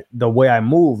hoping that the way I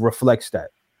move reflects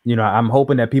that. I'm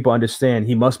hoping that people understand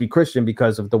he must be Christian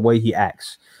because of the way he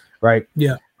acts. Right.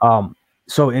 Yeah.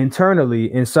 So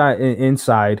internally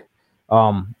inside,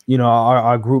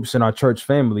 our groups and our church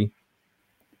family,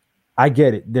 I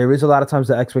get it. There is a lot of times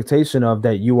the expectation of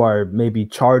that you are maybe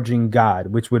charging God,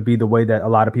 which would be the way that a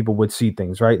lot of people would see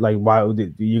things, right? Like, why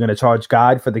you're going to charge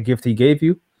God for the gift he gave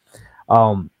you?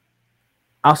 I'll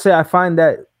say I find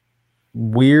that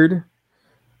weird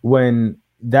when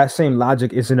that same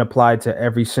logic isn't applied to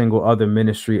every single other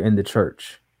ministry in the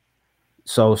church.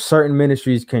 So certain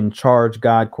ministries can charge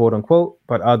God, quote unquote,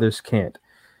 but others can't.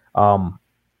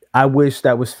 I wish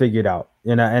that was figured out.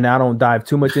 And I don't dive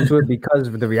too much into it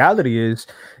because the reality is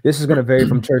this is going to vary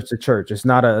from church to church. It's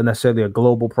not necessarily a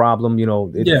global problem.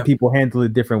 People handle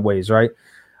it different ways, right?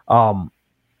 But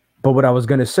what I was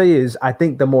going to say is I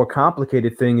think the more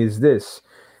complicated thing is this.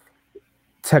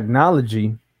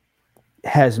 Technology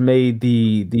has made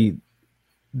the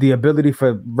ability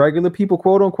for regular people,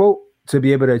 quote unquote, to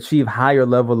be able to achieve higher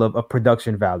level of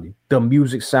production value. The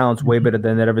music sounds way better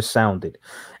than it ever sounded.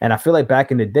 And I feel like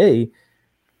back in the day,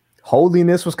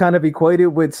 Holiness was kind of equated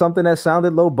with something that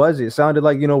sounded low budget. It sounded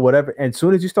like, whatever. And as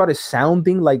soon as you started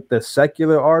sounding like the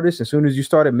secular artist, as soon as you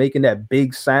started making that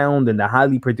big sound and the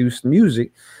highly produced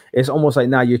music, it's almost like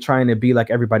now you're trying to be like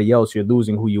everybody else. You're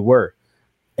losing who you were.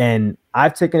 And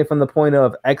I've taken it from the point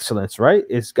of excellence, right?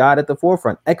 It's God at the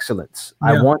forefront. Excellence. Yeah.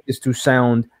 I want this to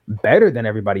sound better than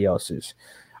everybody else's.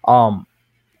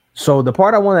 So the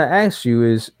part I want to ask you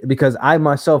is, because I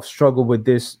myself struggle with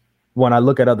this when I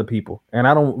look at other people, and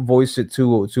I don't voice it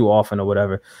too often or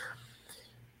whatever.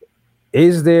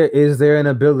 Is there an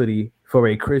ability for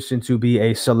a Christian to be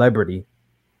a celebrity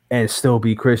and still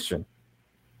be Christian?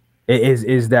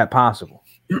 Is that possible?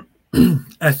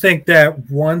 I think that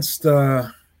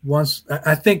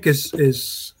I think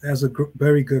is a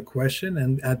very good question,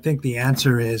 and I think the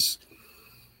answer is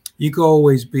you can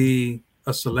always be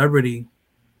a celebrity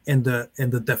in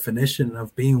the definition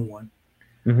of being one.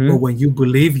 Mm-hmm. But when you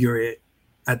believe you're it,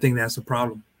 I think that's a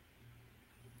problem.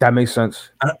 That makes sense.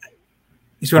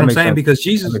 You see what I'm saying? Sense. Because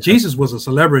Jesus was a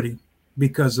celebrity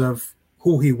because of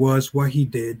who he was, what he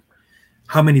did,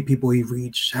 how many people he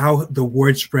reached, how the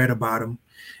word spread about him.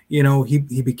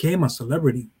 He became a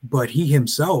celebrity, but he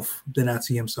himself did not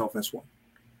see himself as one.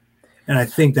 And I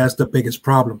think that's the biggest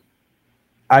problem.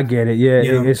 I get it. Yeah,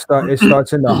 it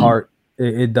starts in the heart.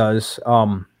 It does.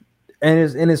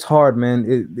 And it's hard,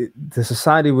 man. The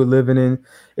society we're living in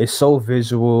is so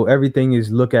visual. Everything is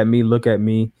look at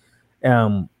me.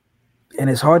 And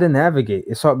it's hard to navigate.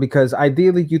 It's hard because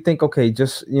ideally you think, okay,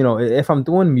 just, if I'm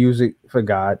doing music for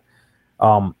God,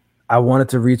 I wanted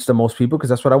to reach the most people because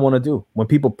that's what I want to do. When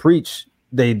people preach,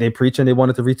 they preach and they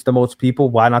wanted to reach the most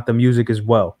people. Why not the music as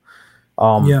well?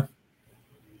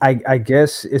 I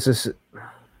guess it's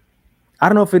I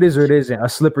don't know if it is or it isn't a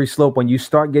slippery slope when you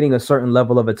start getting a certain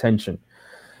level of attention,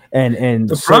 and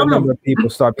the problem of people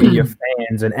start being your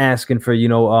fans and asking for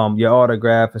your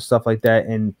autograph and stuff like that,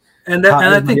 and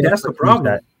I think that's the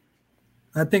problem.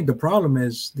 I think the problem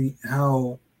is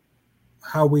how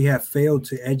we have failed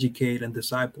to educate and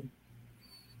disciple.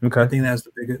 Okay, I think that's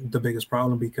the biggest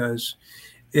problem, because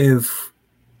if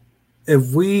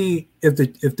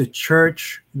the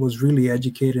church was really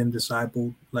educated and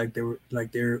discipled like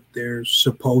they're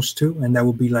supposed to, and that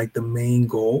would be like the main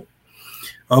goal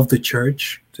of the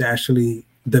church, to actually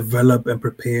develop and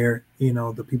prepare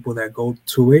the people that go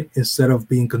to it instead of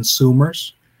being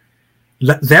consumers.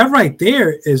 That right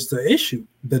there is the issue.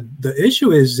 The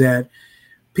issue is that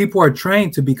people are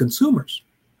trained to be consumers.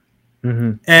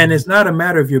 Mm-hmm. And it's not a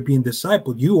matter of you're being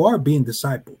discipled. You are being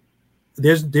discipled.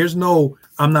 There's no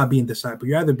I'm not being discipled.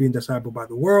 You're either being discipled by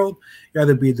the world, you're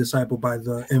either being discipled by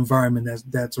the environment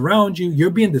that's around you. You're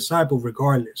being discipled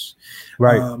regardless.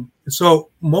 Right. So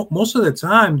most of the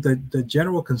time, the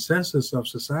general consensus of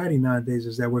society nowadays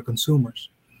is that we're consumers.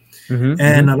 Mm-hmm.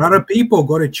 And a lot of people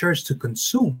go to church to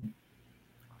consume.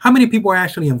 How many people are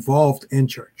actually involved in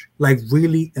church? Like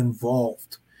really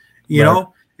involved, you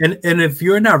know? And if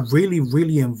you're not really,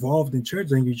 really involved in church,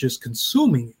 then you're just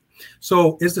consuming it.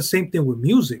 So it's the same thing with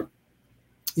music.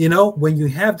 When you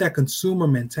have that consumer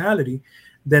mentality,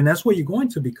 then that's what you're going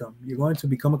to become. You're going to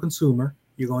become a consumer.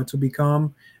 You're going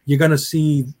to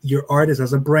see your artist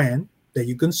as a brand that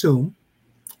you consume.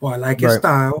 I like his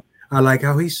style. I like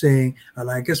how he's sing. I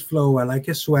like his flow. I like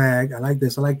his swag. I like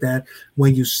this. I like that.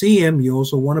 When you see him, you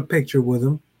also want a picture with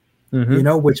him,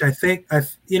 which I think,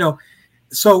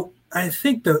 so I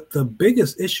think the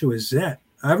biggest issue is that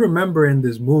I remember in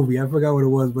this movie, I forgot what it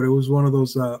was, but it was one of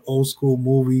those old school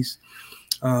movies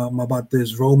about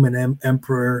this Roman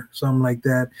emperor, something like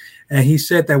that. And he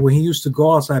said that when he used to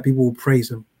go outside, people would praise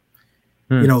him,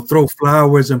 throw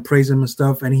flowers and praise him and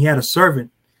stuff. And he had a servant,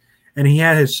 and he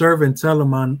had his servant tell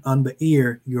him on the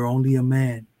ear, "You're only a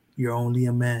man. You're only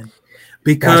a man."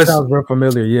 Because that sounds real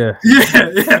familiar. Yeah.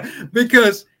 Yeah.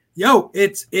 Because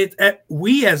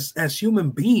we as human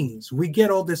beings, we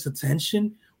get all this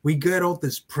attention. We get all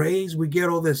this praise, we get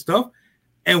all this stuff,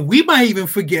 and we might even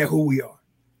forget who we are.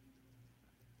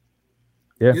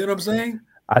 Yeah. You know what I'm saying?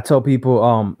 I tell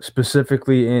people,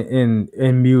 specifically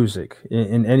in music,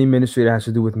 in any ministry that has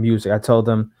to do with music, I tell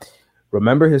them,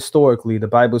 remember historically, the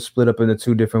Bible is split up into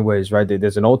two different ways, right?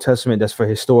 There's an Old Testament that's for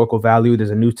historical value. There's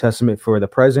a New Testament for the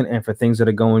present and for things that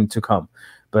are going to come.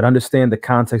 But understand the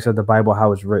context of the Bible,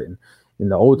 how it's written. In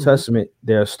the Old Testament,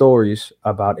 there are stories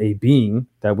about a being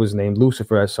that was named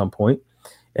Lucifer at some point.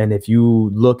 And if you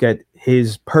look at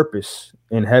his purpose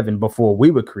in heaven before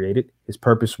we were created, his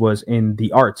purpose was in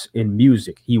the arts, in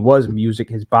music. He was music.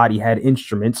 His body had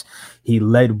instruments. He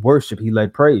led worship. He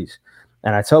led praise.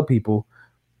 And I tell people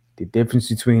the difference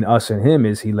between us and him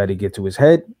is he let it get to his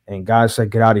head. And God said,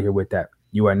 get out of here with that.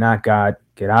 You are not God.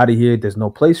 Get out of here. There's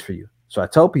no place for you. So I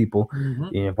tell people,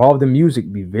 involved in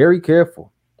music, be very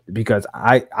careful, because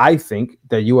I think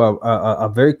that you are a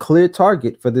very clear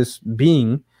target for this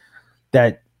being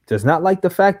that does not like the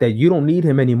fact that you don't need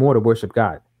him anymore to worship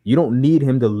God. You don't need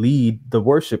him to lead the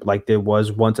worship like there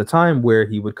was once a time where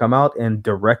he would come out and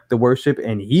direct the worship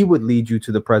and he would lead you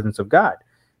to the presence of God.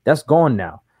 That's gone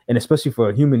now. And especially for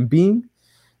a human being,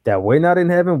 that we're not in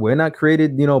heaven, we're not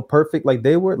created, perfect like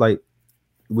they were. Like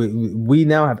we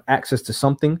now have access to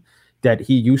something that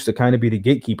he used to kind of be the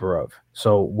gatekeeper of.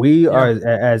 So we are,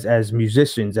 as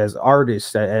musicians, as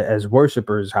artists, as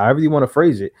worshipers, however you want to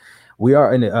phrase it, we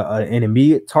are an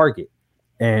immediate target.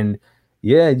 And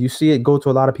yeah, you see it go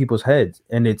to a lot of people's heads,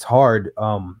 and it's hard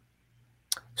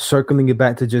circling it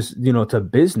back to just, to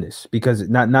business, because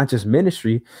not just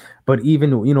ministry, but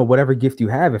even, whatever gift you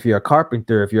have. If you're a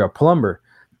carpenter, if you're a plumber,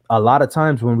 a lot of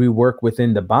times when we work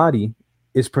within the body,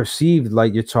 it's perceived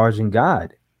like you're charging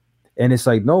God. And it's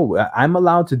like, no, I'm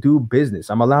allowed to do business.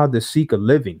 I'm allowed to seek a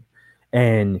living.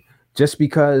 And just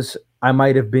because I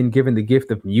might have been given the gift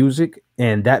of music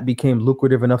and that became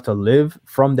lucrative enough to live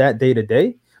from that day to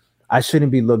day, I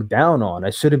shouldn't be looked down on. I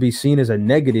shouldn't be seen as a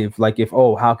negative. Like,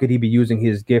 how could he be using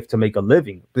his gift to make a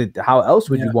living? But how else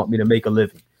would you want me to make a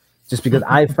living? Just because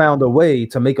I found a way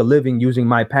to make a living using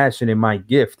my passion and my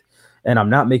gift, and I'm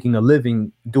not making a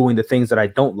living doing the things that I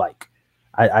don't like.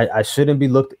 I shouldn't be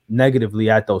looked negatively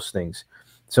at those things.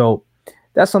 So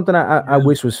that's something I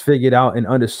wish was figured out and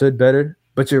understood better.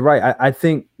 But you're right. I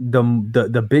think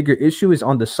the bigger issue is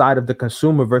on the side of the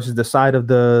consumer versus the side of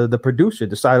the producer,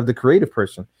 the side of the creative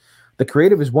person. The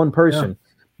creative is one person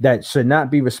that should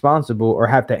not be responsible or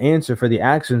have to answer for the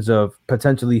actions of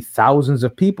potentially thousands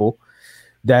of people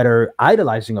that are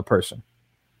idolizing a person.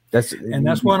 That's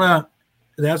the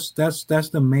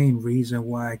main reason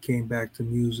why I came back to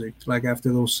music. Like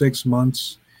after those 6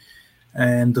 months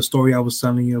and the story I was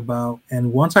telling you about,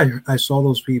 and once I saw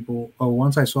those people, or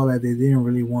once I saw that they didn't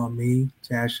really want me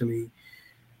to actually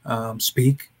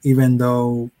speak, even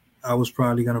though I was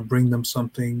probably going to bring them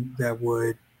something that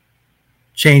would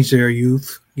change their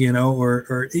youth,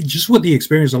 or just with the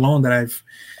experience alone that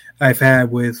I've had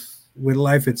with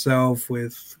life itself,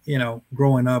 with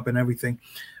growing up and everything,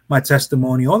 my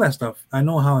testimony, all that stuff. I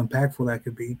know how impactful that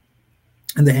could be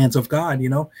in the hands of God,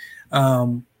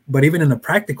 but even in a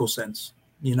practical sense,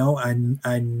 I know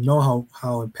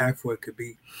how impactful it could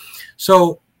be.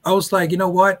 So I was like, you know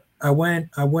what? I went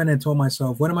and told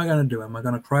myself, what am I going to do? Am I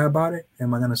going to cry about it?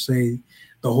 Am I going to say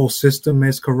the whole system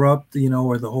is corrupt,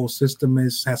 or the whole system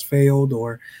has failed,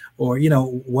 or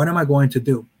what am I going to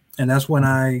do? And that's when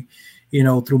I,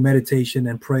 through meditation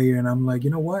and prayer, and I'm like, you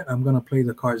know what? I'm going to play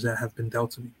the cards that have been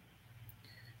dealt to me.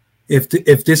 If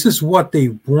this is what they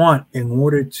want in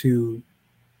order for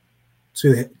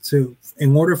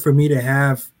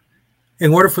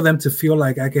them to feel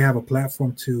like I can have a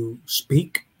platform to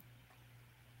speak,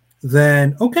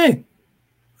 then okay.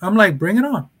 I'm like, bring it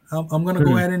on. I'm going to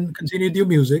go ahead and continue to do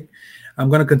music. I'm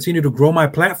going to continue to grow my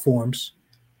platforms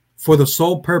for the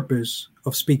sole purpose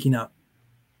of speaking out.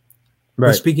 Right.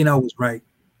 But speaking out was right.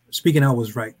 Speaking out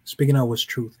was right. Speaking out was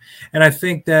truth. And I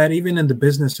think that even in the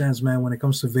business sense, man, when it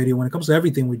comes to video, when it comes to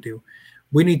everything we do,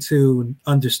 we need to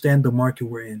understand the market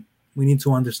we're in. We need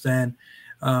to understand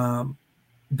the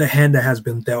hand that has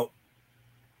been dealt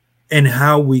and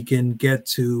how we can get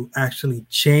to actually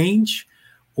change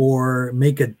or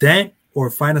make a dent or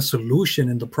find a solution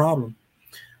in the problem.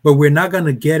 But we're not going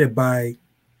to get it by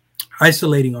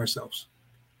isolating ourselves,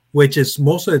 which is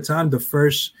most of the time the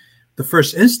first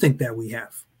instinct that we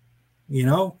have.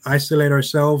 Isolate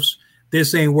ourselves.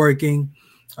 This ain't working.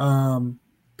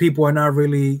 People are not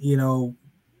really,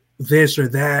 this or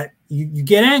that. You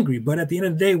get angry, but at the end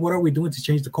of the day, what are we doing to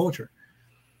change the culture?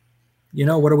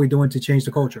 What are we doing to change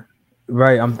the culture?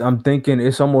 Right. I'm thinking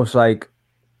it's almost like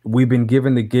we've been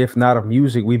given the gift, not of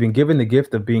music. We've been given the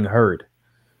gift of being heard.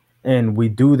 And we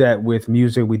do that with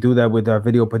music. We do that with our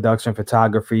video production,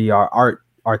 photography, our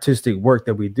artistic work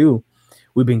that we do.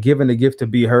 We've been given the gift to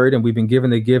be heard, and we've been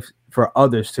given the gift for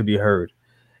others to be heard.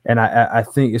 And I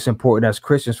think it's important as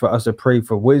Christians for us to pray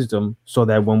for wisdom so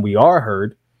that when we are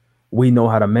heard, we know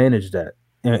how to manage that.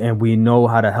 And we know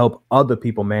how to help other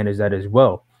people manage that as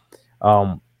well.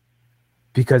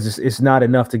 Because it's not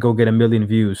enough to go get 1 million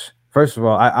views. First of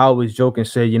all, I always joke and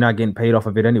say you're not getting paid off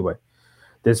of it anyway.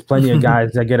 There's plenty of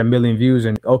guys that get 1 million views,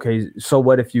 and okay, so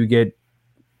what if you get,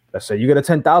 let's say you get a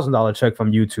 $10,000 check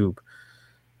from YouTube?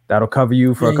 That'll cover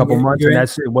you for a couple months, and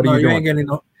that's it. What are you doing?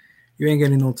 You ain't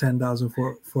getting no 10,000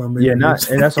 for 1 million. Yeah,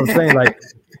 and that's what I'm saying. Like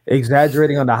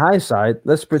exaggerating on the high side.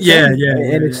 Let's pretend,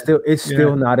 it's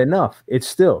still not enough. It's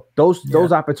still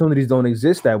those opportunities don't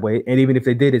exist that way, and even if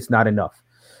they did, it's not enough.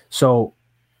 So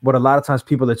what a lot of times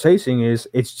people are chasing is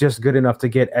it's just good enough to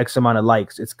get X amount of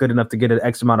likes. It's good enough to get an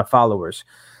X amount of followers.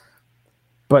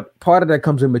 But part of that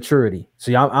comes in maturity.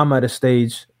 See, I'm at a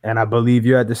stage, and I believe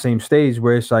you're at the same stage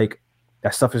where it's like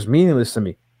that stuff is meaningless to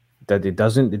me. That it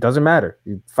doesn't matter.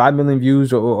 5 million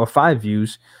views or 5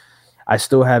 views. I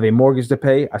still have a mortgage to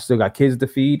pay. I still got kids to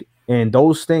feed, and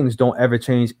those things don't ever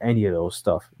change any of those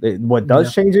stuff. What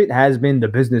does change it has been the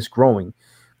business growing,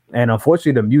 and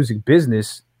unfortunately, the music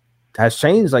business has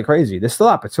changed like crazy. There's still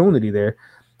opportunity there,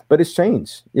 but it's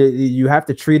changed. You have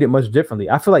to treat it much differently.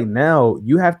 I feel like now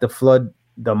you have to flood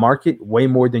the market way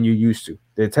more than you used to.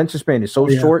 The attention span is so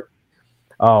short.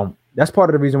 That's part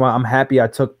of the reason why I'm happy I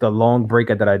took the long break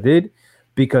that I did,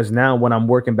 because now when I'm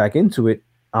working back into it,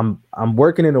 I'm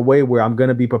working in a way where I'm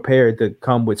gonna be prepared to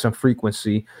come with some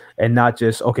frequency and not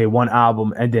just okay, one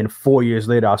album and then 4 years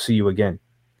later I'll see you again,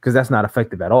 because that's not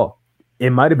effective at all.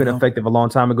 It might have been effective a long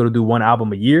time ago to do one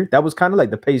album a year. That was kind of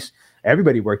like the pace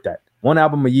everybody worked at. One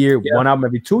album a year, one album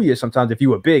every 2 years. Sometimes if you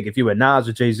were big, if you were Nas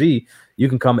or Jay-Z, you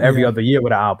can come every other year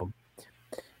with an album.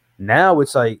 Now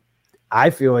it's like,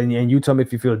 I feel, and you tell me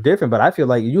if you feel different, but I feel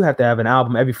like you have to have an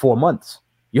album every 4 months.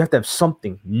 You have to have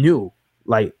something new.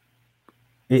 Like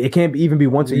it can't even be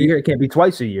once a year. It can't be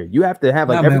twice a year. You have to have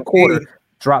like every quarter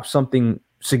drop something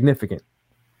significant.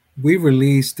 We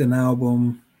released an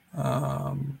album,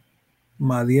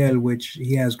 Madiel, which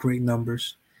he has great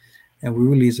numbers, and we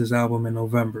released his album in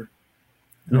November.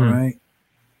 All right.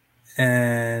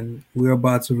 And we're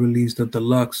about to release the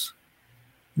deluxe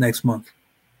next month.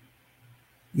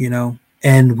 You know,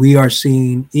 and we are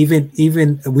seeing even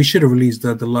we should have released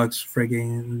the deluxe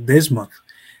frigging this month,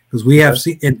 because we have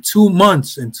seen in 2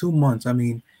 months. I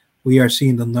mean, we are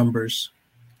seeing the numbers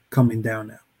coming down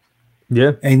now.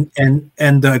 Yeah, and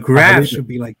the graph should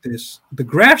be like this. The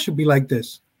graph should be like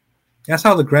this. That's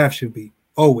how the graph should be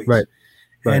always. Right.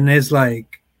 And it's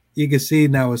like you can see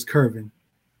now it's curving.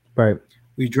 Right.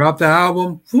 We dropped the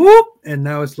album, whoop, and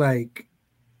now it's like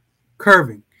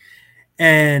curving.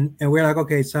 And we're like,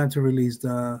 okay, it's time to release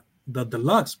the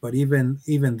deluxe. But even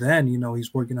then, you know,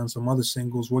 he's working on some other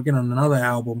singles, working on another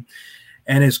album.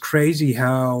 And it's crazy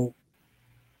how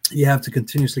you have to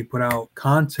continuously put out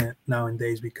content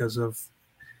nowadays because of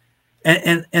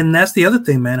and that's the other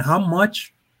thing, man. How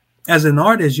much as an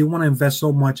artist you want to invest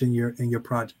so much in your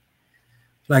project.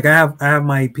 Like I have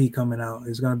my EP coming out.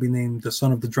 It's gonna be named The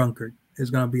Son of the Drunkard.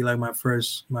 It's gonna be like my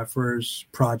first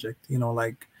project, you know,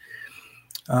 like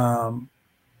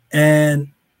and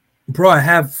bro, I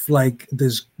have like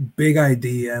this big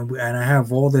idea and I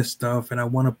have all this stuff and I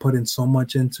want to put in so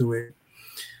much into it.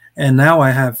 And now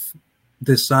I have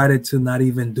decided to not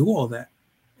even do all that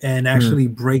and actually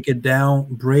break it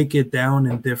down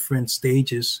in different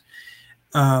stages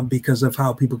because of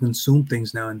how people consume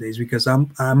things nowadays. Because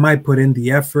I might put in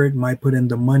the effort, might put in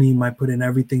the money, might put in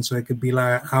everything so it could be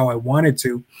like how I want it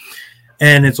to.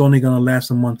 And it's only going to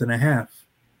last a month and a half.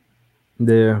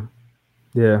 Yeah.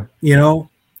 Yeah. You know,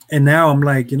 and now I'm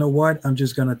like, you know what? I'm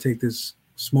just going to take this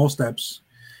small steps.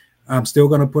 I'm still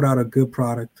going to put out a good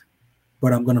product,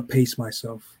 but I'm going to pace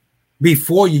myself.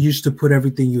 Before you used to put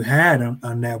everything you had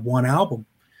on that one album,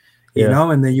 you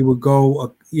know, and then you would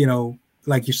go, you know,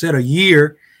 like you said, a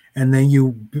year, and then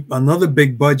another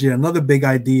big budget, another big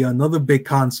idea, another big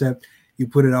concept, you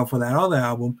put it out for that other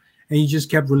album, and you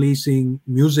just kept releasing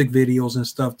music videos and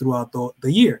stuff throughout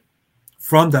the year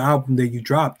from the album that you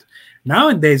dropped.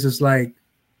 Nowadays, it's like,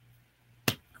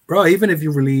 bro, even if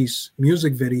you release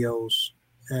music videos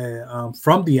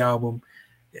from the album,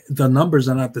 the numbers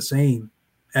are not the same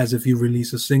as if you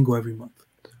release a single every month.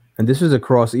 And this is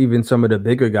across even some of the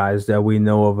bigger guys that we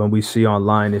know of and we see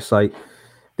online. It's like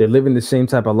they're living the same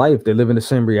type of life. They're living the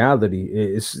same reality.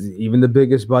 It's even the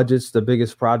biggest budgets, the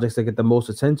biggest projects that get the most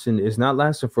attention is not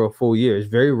lasting for a full year. It's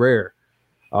very rare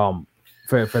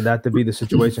for that to be the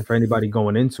situation for anybody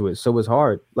going into it. So it's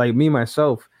hard. Like me,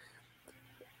 myself,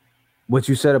 what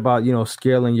you said about, you know,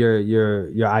 scaling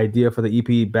your idea for the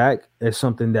EP back is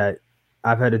something that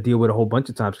I've had to deal with a whole bunch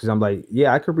of times, because I'm like,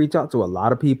 yeah, I could reach out to a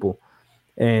lot of people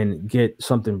and get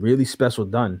something really special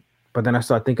done. But then I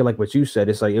start thinking like what you said,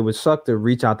 it's like it would suck to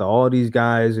reach out to all these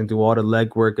guys and do all the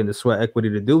legwork and the sweat equity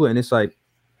to do it. And it's like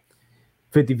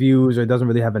 50 views or it doesn't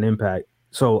really have an impact.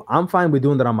 So I'm fine with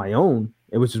doing that on my own,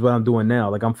 which is what I'm doing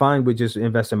now. Like I'm fine with just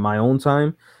investing my own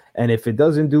time. And if it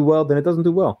doesn't do well, then it doesn't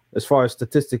do well as far as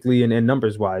statistically and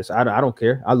numbers wise. I don't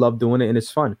care. I love doing it and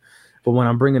it's fun. But when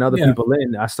I'm bringing other people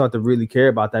in, I start to really care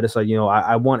about that. It's like, you know,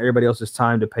 I want everybody else's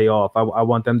time to pay off. I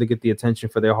want them to get the attention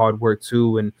for their hard work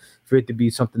too, and for it to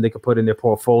be something they could put in their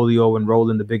portfolio and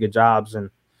roll into bigger jobs. And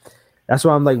that's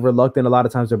why I'm like reluctant a lot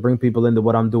of times to bring people into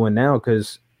what I'm doing now,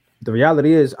 because The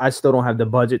reality is, I still don't have the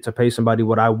budget to pay somebody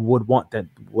what I would want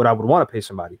to pay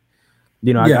somebody.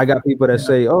 You know, I Yeah. got people that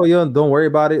say, "Oh, yeah, don't worry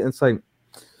about it." And it's like,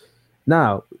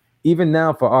 now, even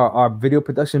now for our video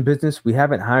production business, we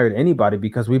haven't hired anybody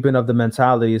because we've been of the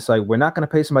mentality. It's like we're not going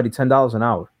to pay somebody $10 an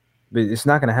hour. It's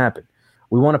not going to happen.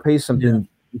 We want to pay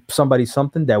somebody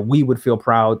something that we would feel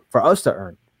proud for us to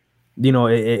earn. You know,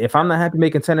 if I'm not happy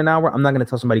making 10 an hour, I'm not going to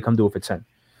tell somebody come do it for 10.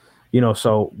 You know,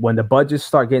 so when the budgets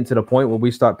start getting to the point where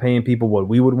we start paying people what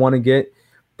we would want to get,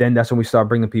 then that's when we start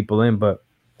bringing people in. But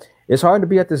it's hard to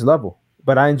be at this level.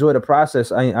 But I enjoy the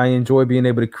process. I enjoy being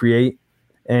able to create.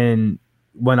 And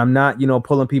when I'm not,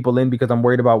 pulling people in because I'm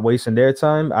worried about wasting their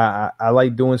time, I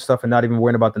like doing stuff and not even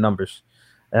worrying about the numbers.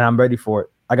 And I'm ready for it.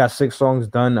 I got 6 songs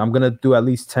done. I'm going to do at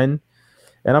least 10.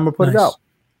 And I'm going to put it out.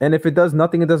 And if it does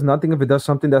nothing, it does nothing. If it does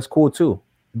something, that's cool too.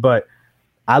 But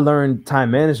I learned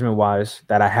time management wise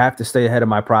that I have to stay ahead of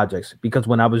my projects, because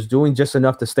when I was doing just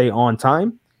enough to stay on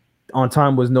time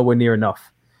was nowhere near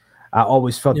enough. I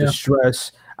always felt the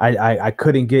stress. I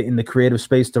couldn't get in the creative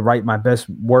space to write my best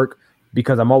work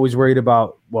because I'm always worried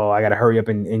about, well, I got to hurry up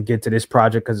and get to this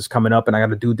project because it's coming up and I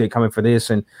got a due date coming for this.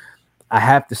 And I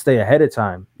have to stay ahead of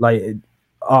time. Like,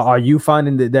 are you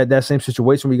finding that same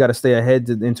situation where you got to stay ahead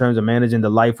in terms of managing the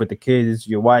life with the kids,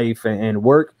 your wife, and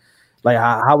work? Like,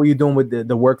 how are you doing with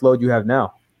the workload you have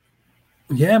now?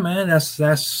 Yeah, man, that's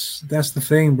the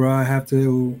thing, bro. I have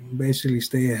to basically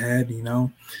stay ahead,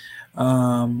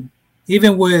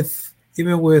 even with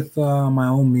my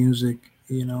own music.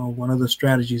 One of the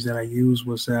strategies that I used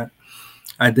was that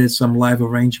I did some live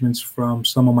arrangements from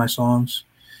some of my songs.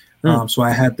 So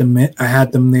I had them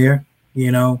there,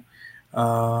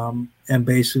 and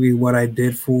basically what I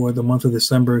did for the month of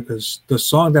December, because the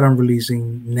song that I'm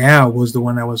releasing now was the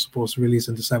one I was supposed to release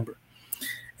in December,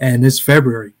 and it's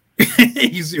February.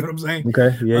 You see what I'm saying?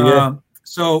 Okay. Yeah.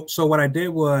 So what I did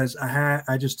was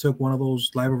I just took one of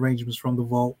those live arrangements from the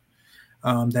vault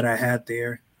that I had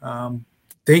there,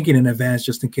 thinking in advance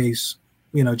just in case,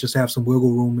 just have some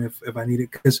wiggle room if I need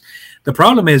it. Because the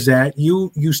problem is that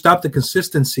you stop the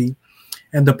consistency,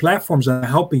 and the platforms are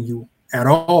helping you at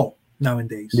all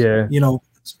nowadays. Yeah.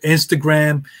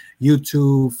 Instagram,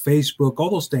 YouTube, Facebook, all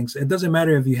those things. It doesn't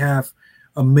matter if you have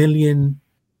 1 million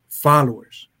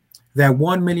followers. That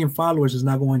 1 million followers is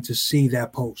not going to see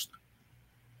that post,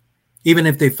 even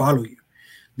if they follow you.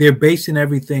 They're basing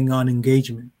everything on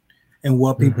engagement and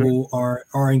what people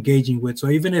are engaging with. So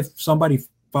even if somebody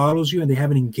follows you and they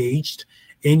haven't engaged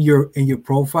in your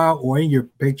profile or in your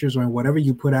pictures or in whatever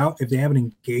you put out, if they haven't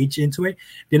engaged into it,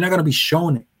 they're not going to be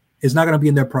shown it. It's not going to be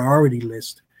in their priority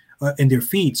list in their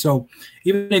feed. So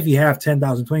even if you have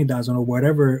 10,000, 20,000 or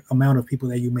whatever amount of people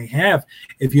that you may have,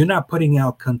 if you're not putting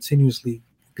out continuously,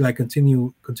 like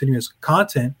continuous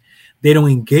content, they don't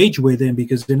engage with it,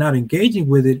 because they're not engaging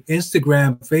with it.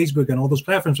 Instagram, Facebook, and all those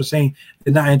platforms are saying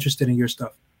they're not interested in your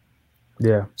stuff.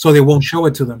 Yeah. So they won't show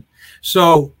it to them.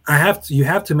 So you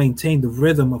have to maintain the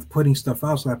rhythm of putting stuff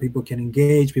out so that people can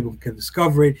engage, people can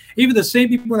discover it. Even the same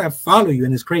people that follow you,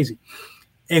 and it's crazy.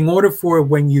 In order for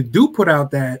when you do put out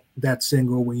that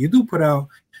single, when you do put out,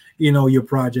 your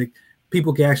project,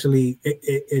 people can actually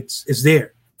it's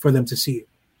there for them to see it.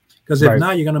 Because if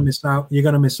not, you're gonna miss out. You're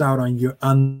gonna miss out you're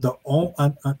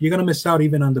gonna miss out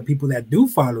even on the people that do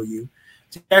follow you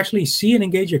to actually see and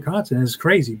engage your content. It's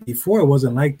crazy. Before it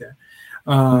wasn't like that.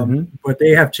 But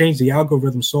they have changed the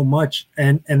algorithm so much,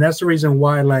 and that's the reason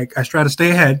why, like, I try to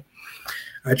stay ahead.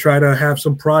 I try to have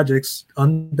some projects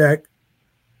on deck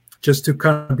just to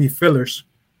kind of be fillers,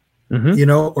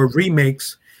 or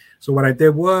remakes. So what I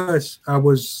did was I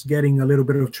was getting a little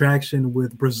bit of traction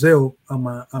with Brazil on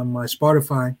my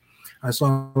Spotify. I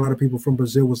saw a lot of people from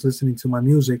Brazil was listening to my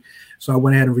music, so I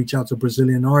went ahead and reached out to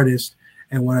Brazilian artists.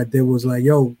 And what I did was like,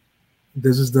 yo,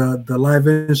 this is the live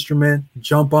instrument.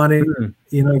 Jump on it.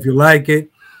 If you like it.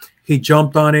 He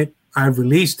jumped on it. I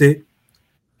released it.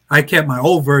 I kept my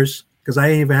old verse because I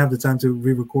didn't even have the time to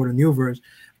re-record a new verse.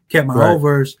 Kept my old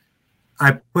verse.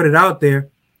 I put it out there.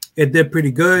 It did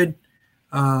pretty good.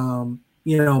 My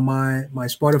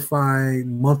Spotify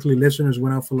monthly listeners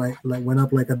went up went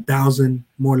up like 1,000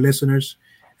 more listeners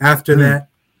after that.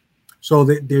 So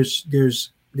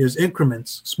there's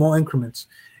increments, small increments,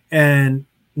 and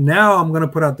now I'm gonna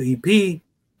put out the EP.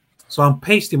 So I'm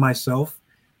pasting myself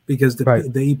because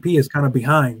the EP is kind of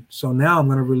behind. So now I'm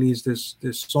gonna release this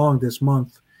song this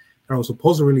month that I was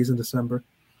supposed to release in December.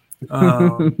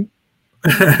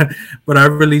 But I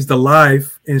released the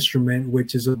live instrument,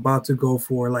 which is about to go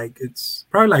for it's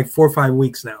probably like 4 or 5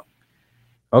 weeks now.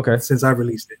 Okay. Since I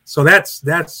released it. So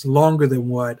that's longer than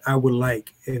what I would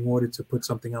like in order to put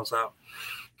something else out.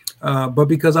 But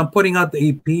because I'm putting out the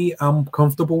EP, I'm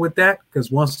comfortable with that.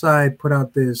 Because once I put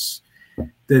out this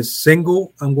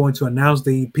single, I'm going to announce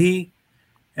the EP,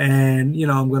 and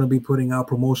I'm going to be putting out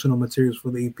promotional materials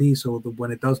for the EP. So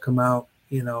when it does come out,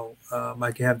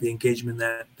 I can have the engagement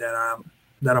that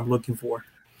I'm looking for.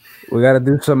 We gotta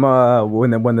do some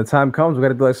when the time comes, we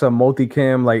gotta do like some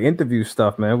multicam like interview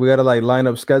stuff, man. We gotta like line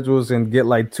up schedules and get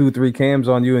like 2-3 cams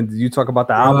on you, and you talk about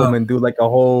the album and do like the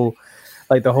whole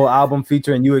album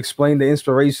feature, and you explain the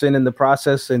inspiration and the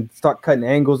process and start cutting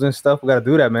angles and stuff. We gotta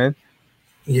do that, man.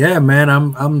 Yeah, man,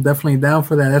 I'm definitely down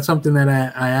for that. That's something that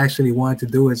I actually want to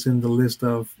do. It's in the list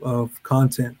of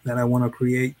content that I want to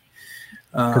create.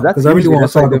 Because I really want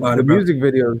to talk about the music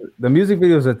videos. The music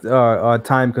videos are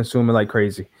time consuming like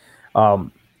crazy.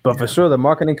 But for sure, the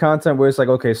marketing content where it's like,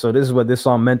 okay, so this is what this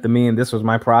song meant to me, and this was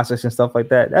my process and stuff like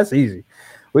that. That's easy.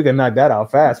 We can knock that out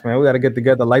fast, man. We got to get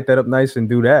together, light that up nice, and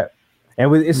do that.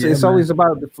 And it's always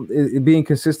about it being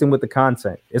consistent with the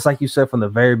content. It's like you said from the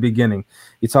very beginning.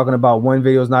 You're talking about one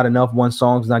video is not enough, one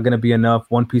song's not going to be enough,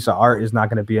 one piece of art is not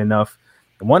going to be enough.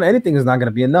 Anything is not going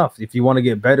to be enough. If you want to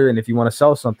get better and if you want to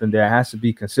sell something, there has to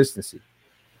be consistency.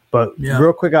 But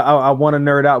real quick, I want to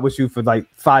nerd out with you for like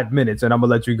 5 minutes, and I'm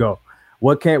gonna let you go.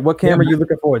 What camera are you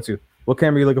looking forward to? What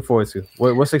camera are you looking forward to?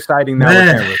 What's exciting now?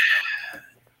 With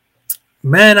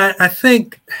man, I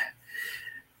think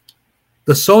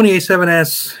the Sony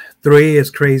A7S III is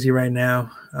crazy right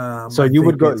now. So you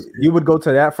would go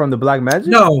to that from the Blackmagic?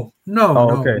 No.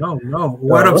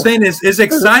 What I'm saying is, it's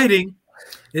exciting.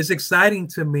 It's exciting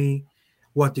to me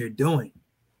what they're doing.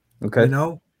 Okay.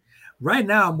 Right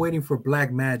now I'm waiting for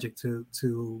Blackmagic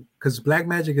to because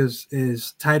Blackmagic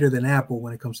is tighter than Apple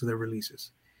when it comes to their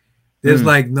releases. There's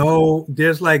no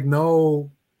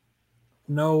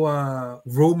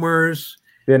rumors,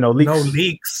 no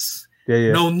leaks,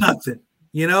 no nothing,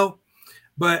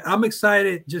 But I'm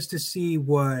excited just to see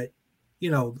what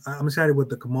I'm excited with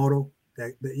the Komodo.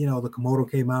 The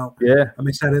Komodo came out. Yeah, I'm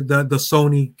excited. The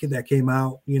Sony that came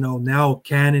out. Now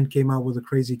Canon came out with a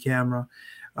crazy camera,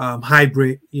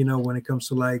 hybrid. When it comes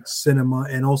to like cinema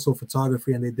and also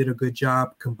photography, and they did a good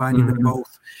job combining them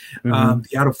both. The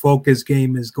autofocus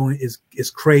game is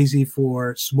crazy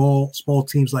for small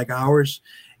teams like ours.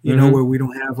 Where we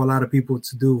don't have a lot of people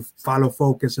to do follow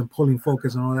focus and pulling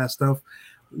focus and all that stuff,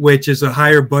 which is a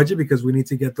higher budget because we need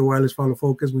to get the wireless follow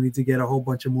focus. We need to get a whole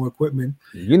bunch of more equipment.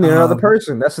 You need another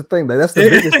person. That's the thing. That's the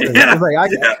biggest thing. It's like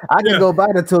I can go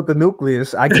by to tilt the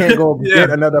nucleus. I can't go get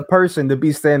another person to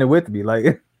be standing with me.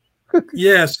 Like,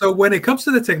 So when it comes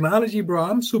to the technology, bro,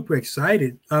 I'm super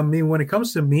excited. I mean, when it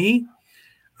comes to me,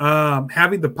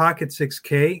 having the Pocket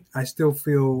 6K, I still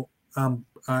feel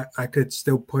I could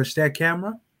still push that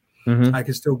camera. I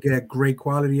can still get great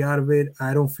quality out of it.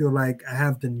 I don't feel like I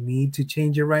have the need to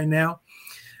change it right now.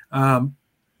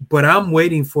 But I'm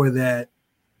waiting for that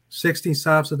 16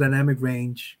 stops of dynamic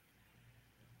range,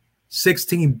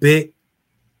 16-bit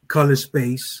color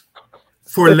space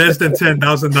for less than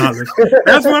 $10,000.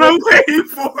 That's what I'm waiting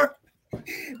for.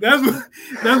 That's what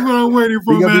I'm waiting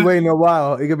for. You're gonna be waiting a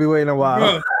while. You're gonna be waiting a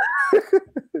while. Bro.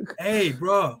 Hey,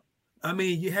 bro. I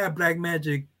mean, you have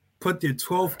Blackmagic put your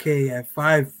 12K at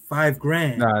five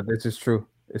grand. Nah, this is true.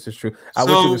 This is true. I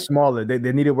wish it was smaller.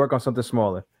 They need to work on something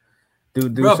smaller. Do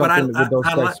bro, something with those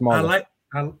specs smaller.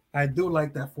 I do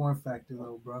like that form factor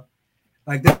though, bro.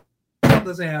 Like that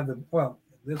doesn't have this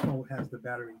one has the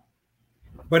battery,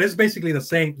 but it's basically the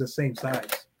same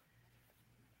size.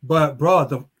 But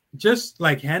bro, just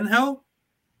like handheld,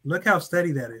 look how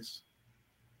steady that is.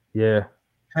 Yeah,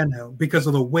 handheld because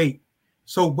of the weight.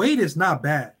 So weight is not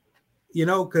bad.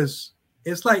 Because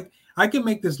it's like I can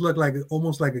make this look like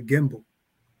almost like a gimbal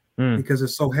because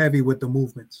it's so heavy with the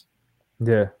movements.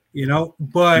 Yeah.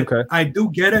 But I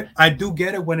do get it. I do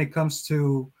get it when it comes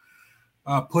to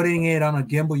putting it on a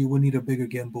gimbal. You would need a bigger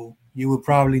gimbal. You would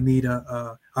probably need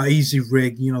a easy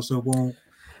rig, so it won't,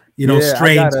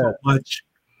 strain so much.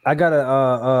 I got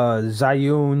a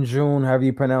Zhiyun Jun, however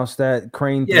you pronounce that,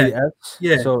 Crane 3S.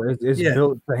 Yeah. So it's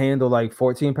built to handle like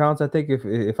 14 pounds, I think,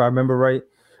 if I remember right.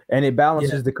 And it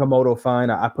balances the Komodo fine.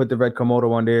 I put the red Komodo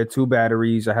on there, 2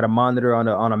 batteries. I had a monitor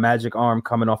on a magic arm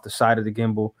coming off the side of the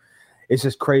gimbal. It's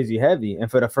just crazy heavy. And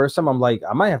for the first time, I'm like,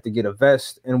 I might have to get a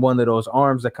vest and one of those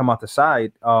arms that come out the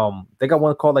side. They got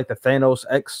one called like the Thanos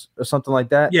X or something like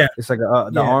that. Yeah, it's like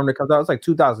the arm that comes out. It's like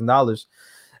 $2,000.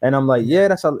 And I'm like,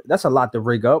 that's a lot to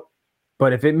rig up.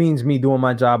 But if it means me doing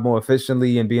my job more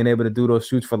efficiently and being able to do those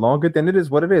shoots for longer, then it is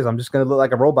what it is. I'm just gonna look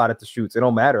like a robot at the shoots. It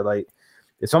don't matter. Like,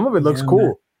 some of it looks cool.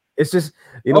 Man. It's just,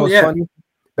 it's funny.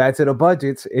 Back to the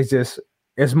budgets. It's just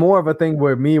it's more of a thing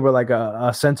where we're like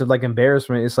a sense of like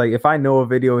embarrassment. It's like if I know a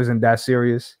video isn't that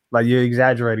serious, like you're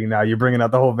exaggerating now, you're bringing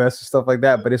out the whole vest and stuff like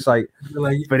that. But it's like,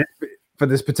 Like, for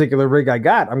this particular rig I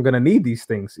got, I'm gonna need these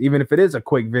things, even if it is a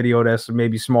quick video that's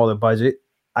maybe smaller budget.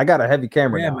 I got a heavy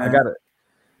camera now. man. I got it.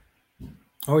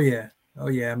 Oh yeah.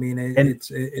 I mean, And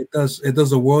it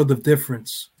does a world of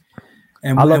difference.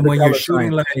 And, I love when the you're color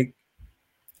shooting, science. like,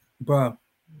 bro,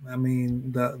 I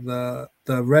mean, the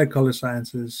red color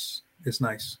science is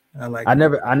nice. I like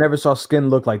it. I never saw skin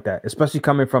look like that, especially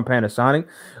coming from Panasonic,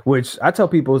 which I tell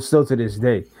people still to this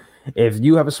day. If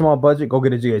you have a small budget, go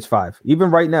get a GH5. Even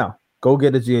right now, go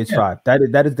get a GH5. Yeah.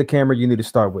 That is the camera you need to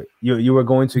start with. You are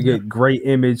going to get great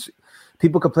image.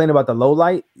 People complain about the low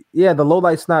light. Yeah, the low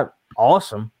light's not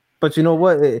awesome, but you know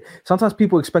what? Sometimes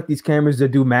people expect these cameras to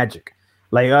do magic.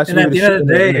 Like us, And at the end of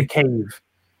the in day, a cave.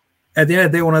 at the end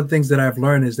of the day, one of the things that I've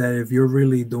learned is that if you're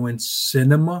really doing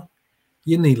cinema,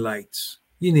 you need lights.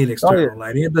 You need external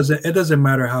lighting. It doesn't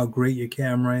matter how great your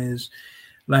camera is.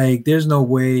 Like, there's no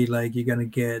way like you're gonna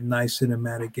get nice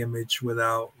cinematic image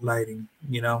without lighting.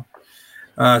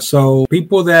 So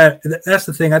people that's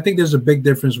the thing. I think there's a big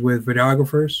difference with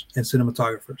videographers and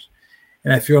cinematographers,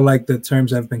 and I feel like the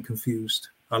terms have been confused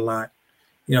a lot.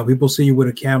 People see you with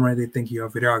a camera and they think you're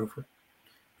a videographer.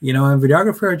 And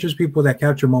videographer are just people that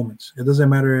capture moments. It doesn't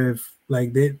matter if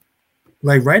like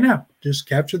right now, just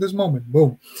capture this moment.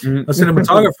 Boom. Mm-hmm. A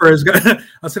cinematographer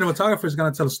is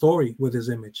gonna tell a story with his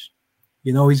image.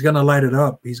 He's gonna light it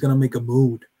up. He's gonna make a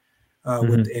mood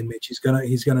with the image. He's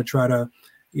gonna try to,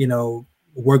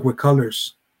 work with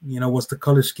colors. What's the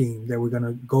color scheme that we're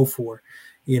gonna go for?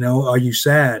 Are you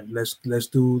sad? Let's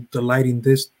do the lighting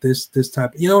this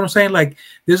type. You know what I'm saying? Like,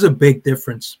 there's a big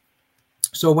difference.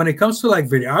 So when it comes to like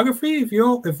videography,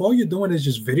 if all you're doing is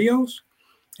just videos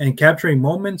and capturing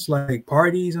moments like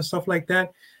parties and stuff like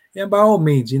that, yeah, by all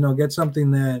means, get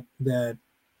something that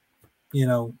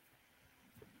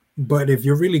but if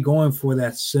you're really going for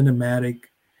that cinematic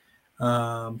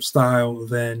style,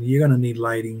 then you're gonna need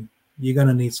lighting. You're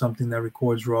gonna need something that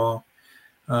records raw,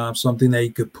 something that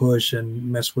you could push and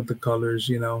mess with the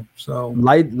colors. So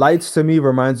Lights to me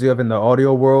reminds you of in the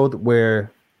audio world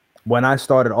where when I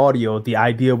started audio, the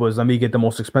idea was let me get the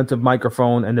most expensive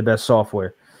microphone and the best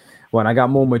software. When I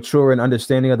got more mature and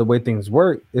understanding of the way things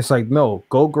work, it's like, no,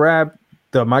 go grab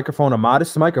the microphone, a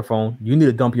modest microphone. You need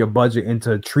to dump your budget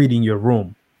into treating your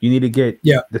room. You need to get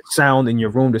the sound in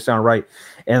your room to sound right.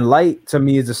 And light to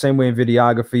me is the same way in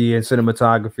videography and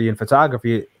cinematography and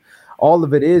photography. All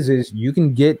of it is you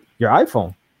can get your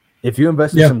iPhone. If you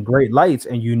invest in some great lights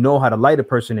and you know how to light a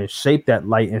person and shape that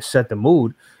light and set the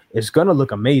mood, it's gonna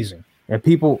look amazing. And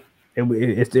people,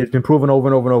 it's been proven over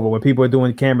and over and over when people are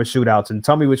doing camera shootouts and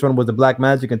tell me which one was the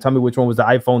Blackmagic and tell me which one was the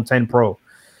iPhone 10 Pro.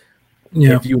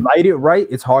 Yeah. If you light it right,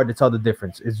 it's hard to tell the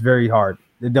difference. It's very hard.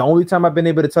 The only time I've been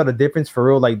able to tell the difference for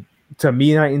real, like to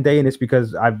me night and day, and it's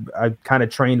because I've kind of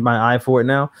trained my eye for it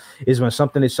now, is when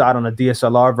something is shot on a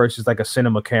DSLR versus like a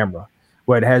cinema camera,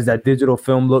 where it has that digital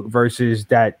film look versus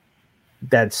that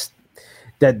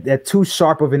too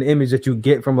sharp of an image that you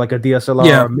get from like a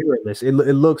DSLR or mirrorless.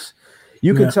 It looks,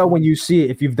 you can tell when you see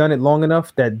it, if you've done it long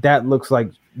enough, that looks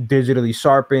like digitally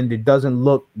sharpened. It doesn't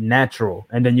look natural.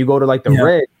 And then you go to like the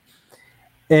red,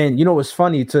 and you know what's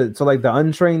funny to like the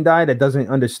untrained eye that doesn't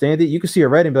understand it, you can see a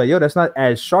red and be like, yo, that's not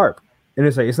as sharp. And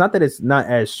it's like, it's not that it's not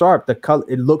as sharp. The color,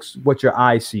 it looks what your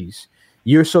eye sees.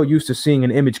 You're so used to seeing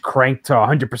an image cranked to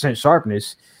 100%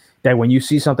 sharpness that when you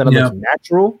see something that looks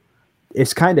natural,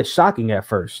 it's kind of shocking at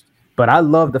first. But I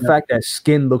love the fact that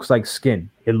skin looks like skin.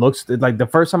 It looks like the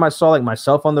first time I saw like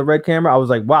myself on the red camera, I was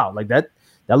like, wow, like that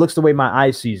looks the way my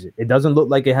eye sees it. It doesn't look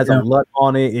like it has a LUT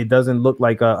on it. It doesn't look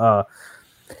like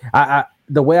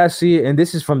the way I see it, and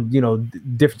this is from,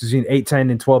 difference between 8,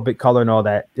 10, and 12-bit color and all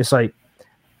that. It's like,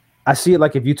 I see it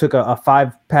like if you took a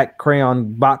 5-pack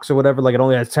crayon box or whatever, like it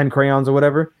only has 10 crayons or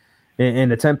whatever in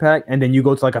the 10-pack, and then you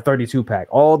go to like a 32-pack.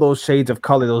 All those shades of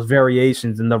color, those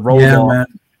variations, and the roll off.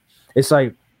 It's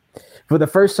like, for the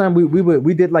first time,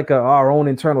 we did like our own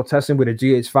internal testing with a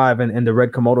GH5 and the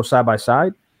Red Komodo side by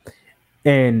side,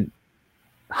 and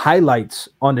highlights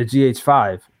on the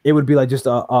GH5, it would be like just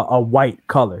a white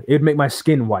color. It would make my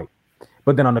skin white.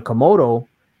 But then on the Komodo,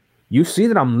 you see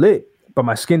that I'm lit, but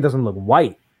my skin doesn't look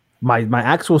white. My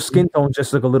actual skin tone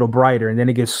just look a little brighter, and then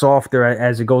it gets softer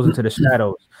as it goes into the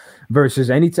shadows. Versus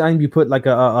anytime you put like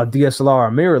a DSLR or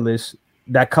mirrorless,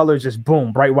 that color is just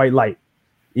boom, bright white light.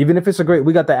 Even if it's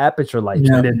we got the aperture lights,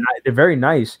 and they're very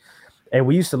nice. And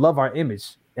we used to love our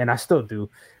image, and I still do.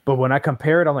 But when I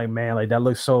compare it, I'm like, man, like it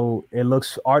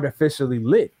looks artificially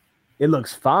lit. It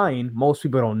looks fine. Most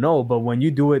people don't know, but when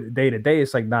you do it day to day,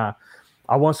 it's like, nah,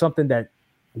 I want something that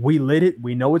we lit it,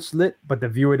 we know it's lit, but the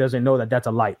viewer doesn't know that that's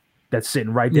a light that's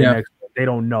sitting right there next to it. They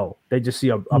don't know. They just see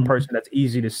a person that's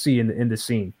easy to see in the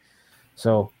scene.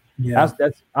 So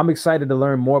that's I'm excited to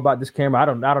learn more about this camera. I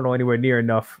don't know anywhere near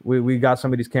enough. We got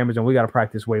some of these cameras and we got to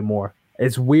practice way more.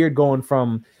 It's weird going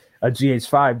from a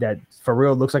GH5 that for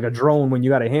real looks like a drone when you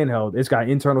got a handheld. It's got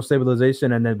internal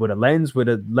stabilization, and then with a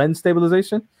lens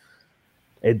stabilization,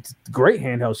 it's great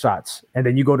handheld shots. And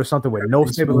then you go to something with no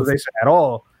stabilization at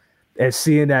all, and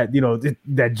seeing that, you know,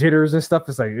 that jitters and stuff,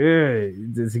 it's like,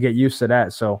 to get used to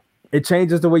that. So it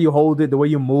changes the way you hold it, the way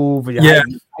you move.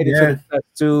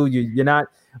 Too. You're not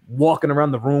walking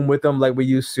around the room with them like we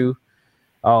used to.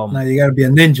 No, you got to be a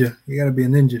ninja. You got to be a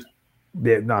ninja.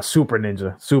 Yeah, super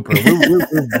ninja, super.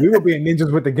 We were being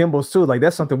ninjas with the gimbals too. Like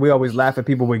that's something we always laugh at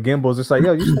people with gimbals. It's like,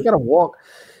 yo, you still gotta walk.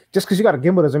 Just because you got a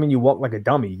gimbal doesn't mean you walk like a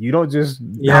dummy. You don't just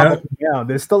down.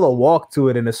 There's still a walk to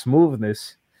it and a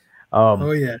smoothness.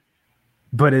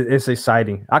 But it's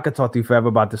exciting. I could talk to you forever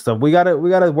about this stuff. We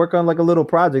gotta work on like a little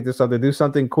project or something. Do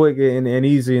something quick and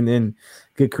easy, and then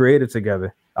get creative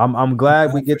together. I'm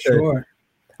glad we get to.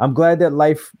 I'm glad that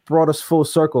life brought us full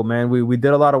circle, man. We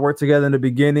did a lot of work together in the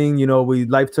beginning. You know,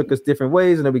 life took us different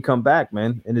ways, and then we come back,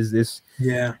 man. And it's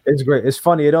great. It's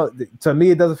funny. To me,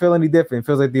 it doesn't feel any different. It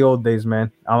feels like the old days,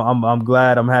 man. I'm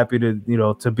glad. I'm happy to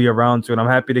be around you, and I'm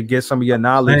happy to get some of your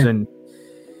knowledge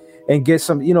and get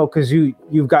some, because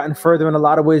you've gotten further in a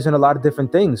lot of ways in a lot of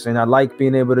different things, and I like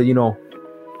being able to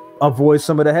avoid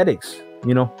some of the headaches.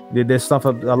 There's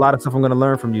a lot of stuff I'm gonna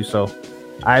learn from you. So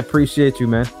I appreciate you,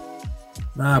 man.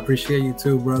 Nah, I appreciate you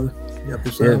too, brother. You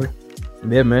appreciate it.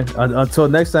 Yeah, man. Until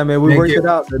next time, man. We worked it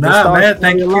out. Man.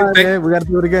 Thank you. Man. We got to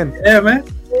do it again. Yeah, man.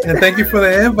 And thank you for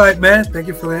the invite, man. Thank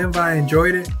you for the invite. I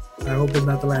enjoyed it. I hope it's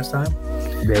not the last time.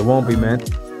 It won't be, man.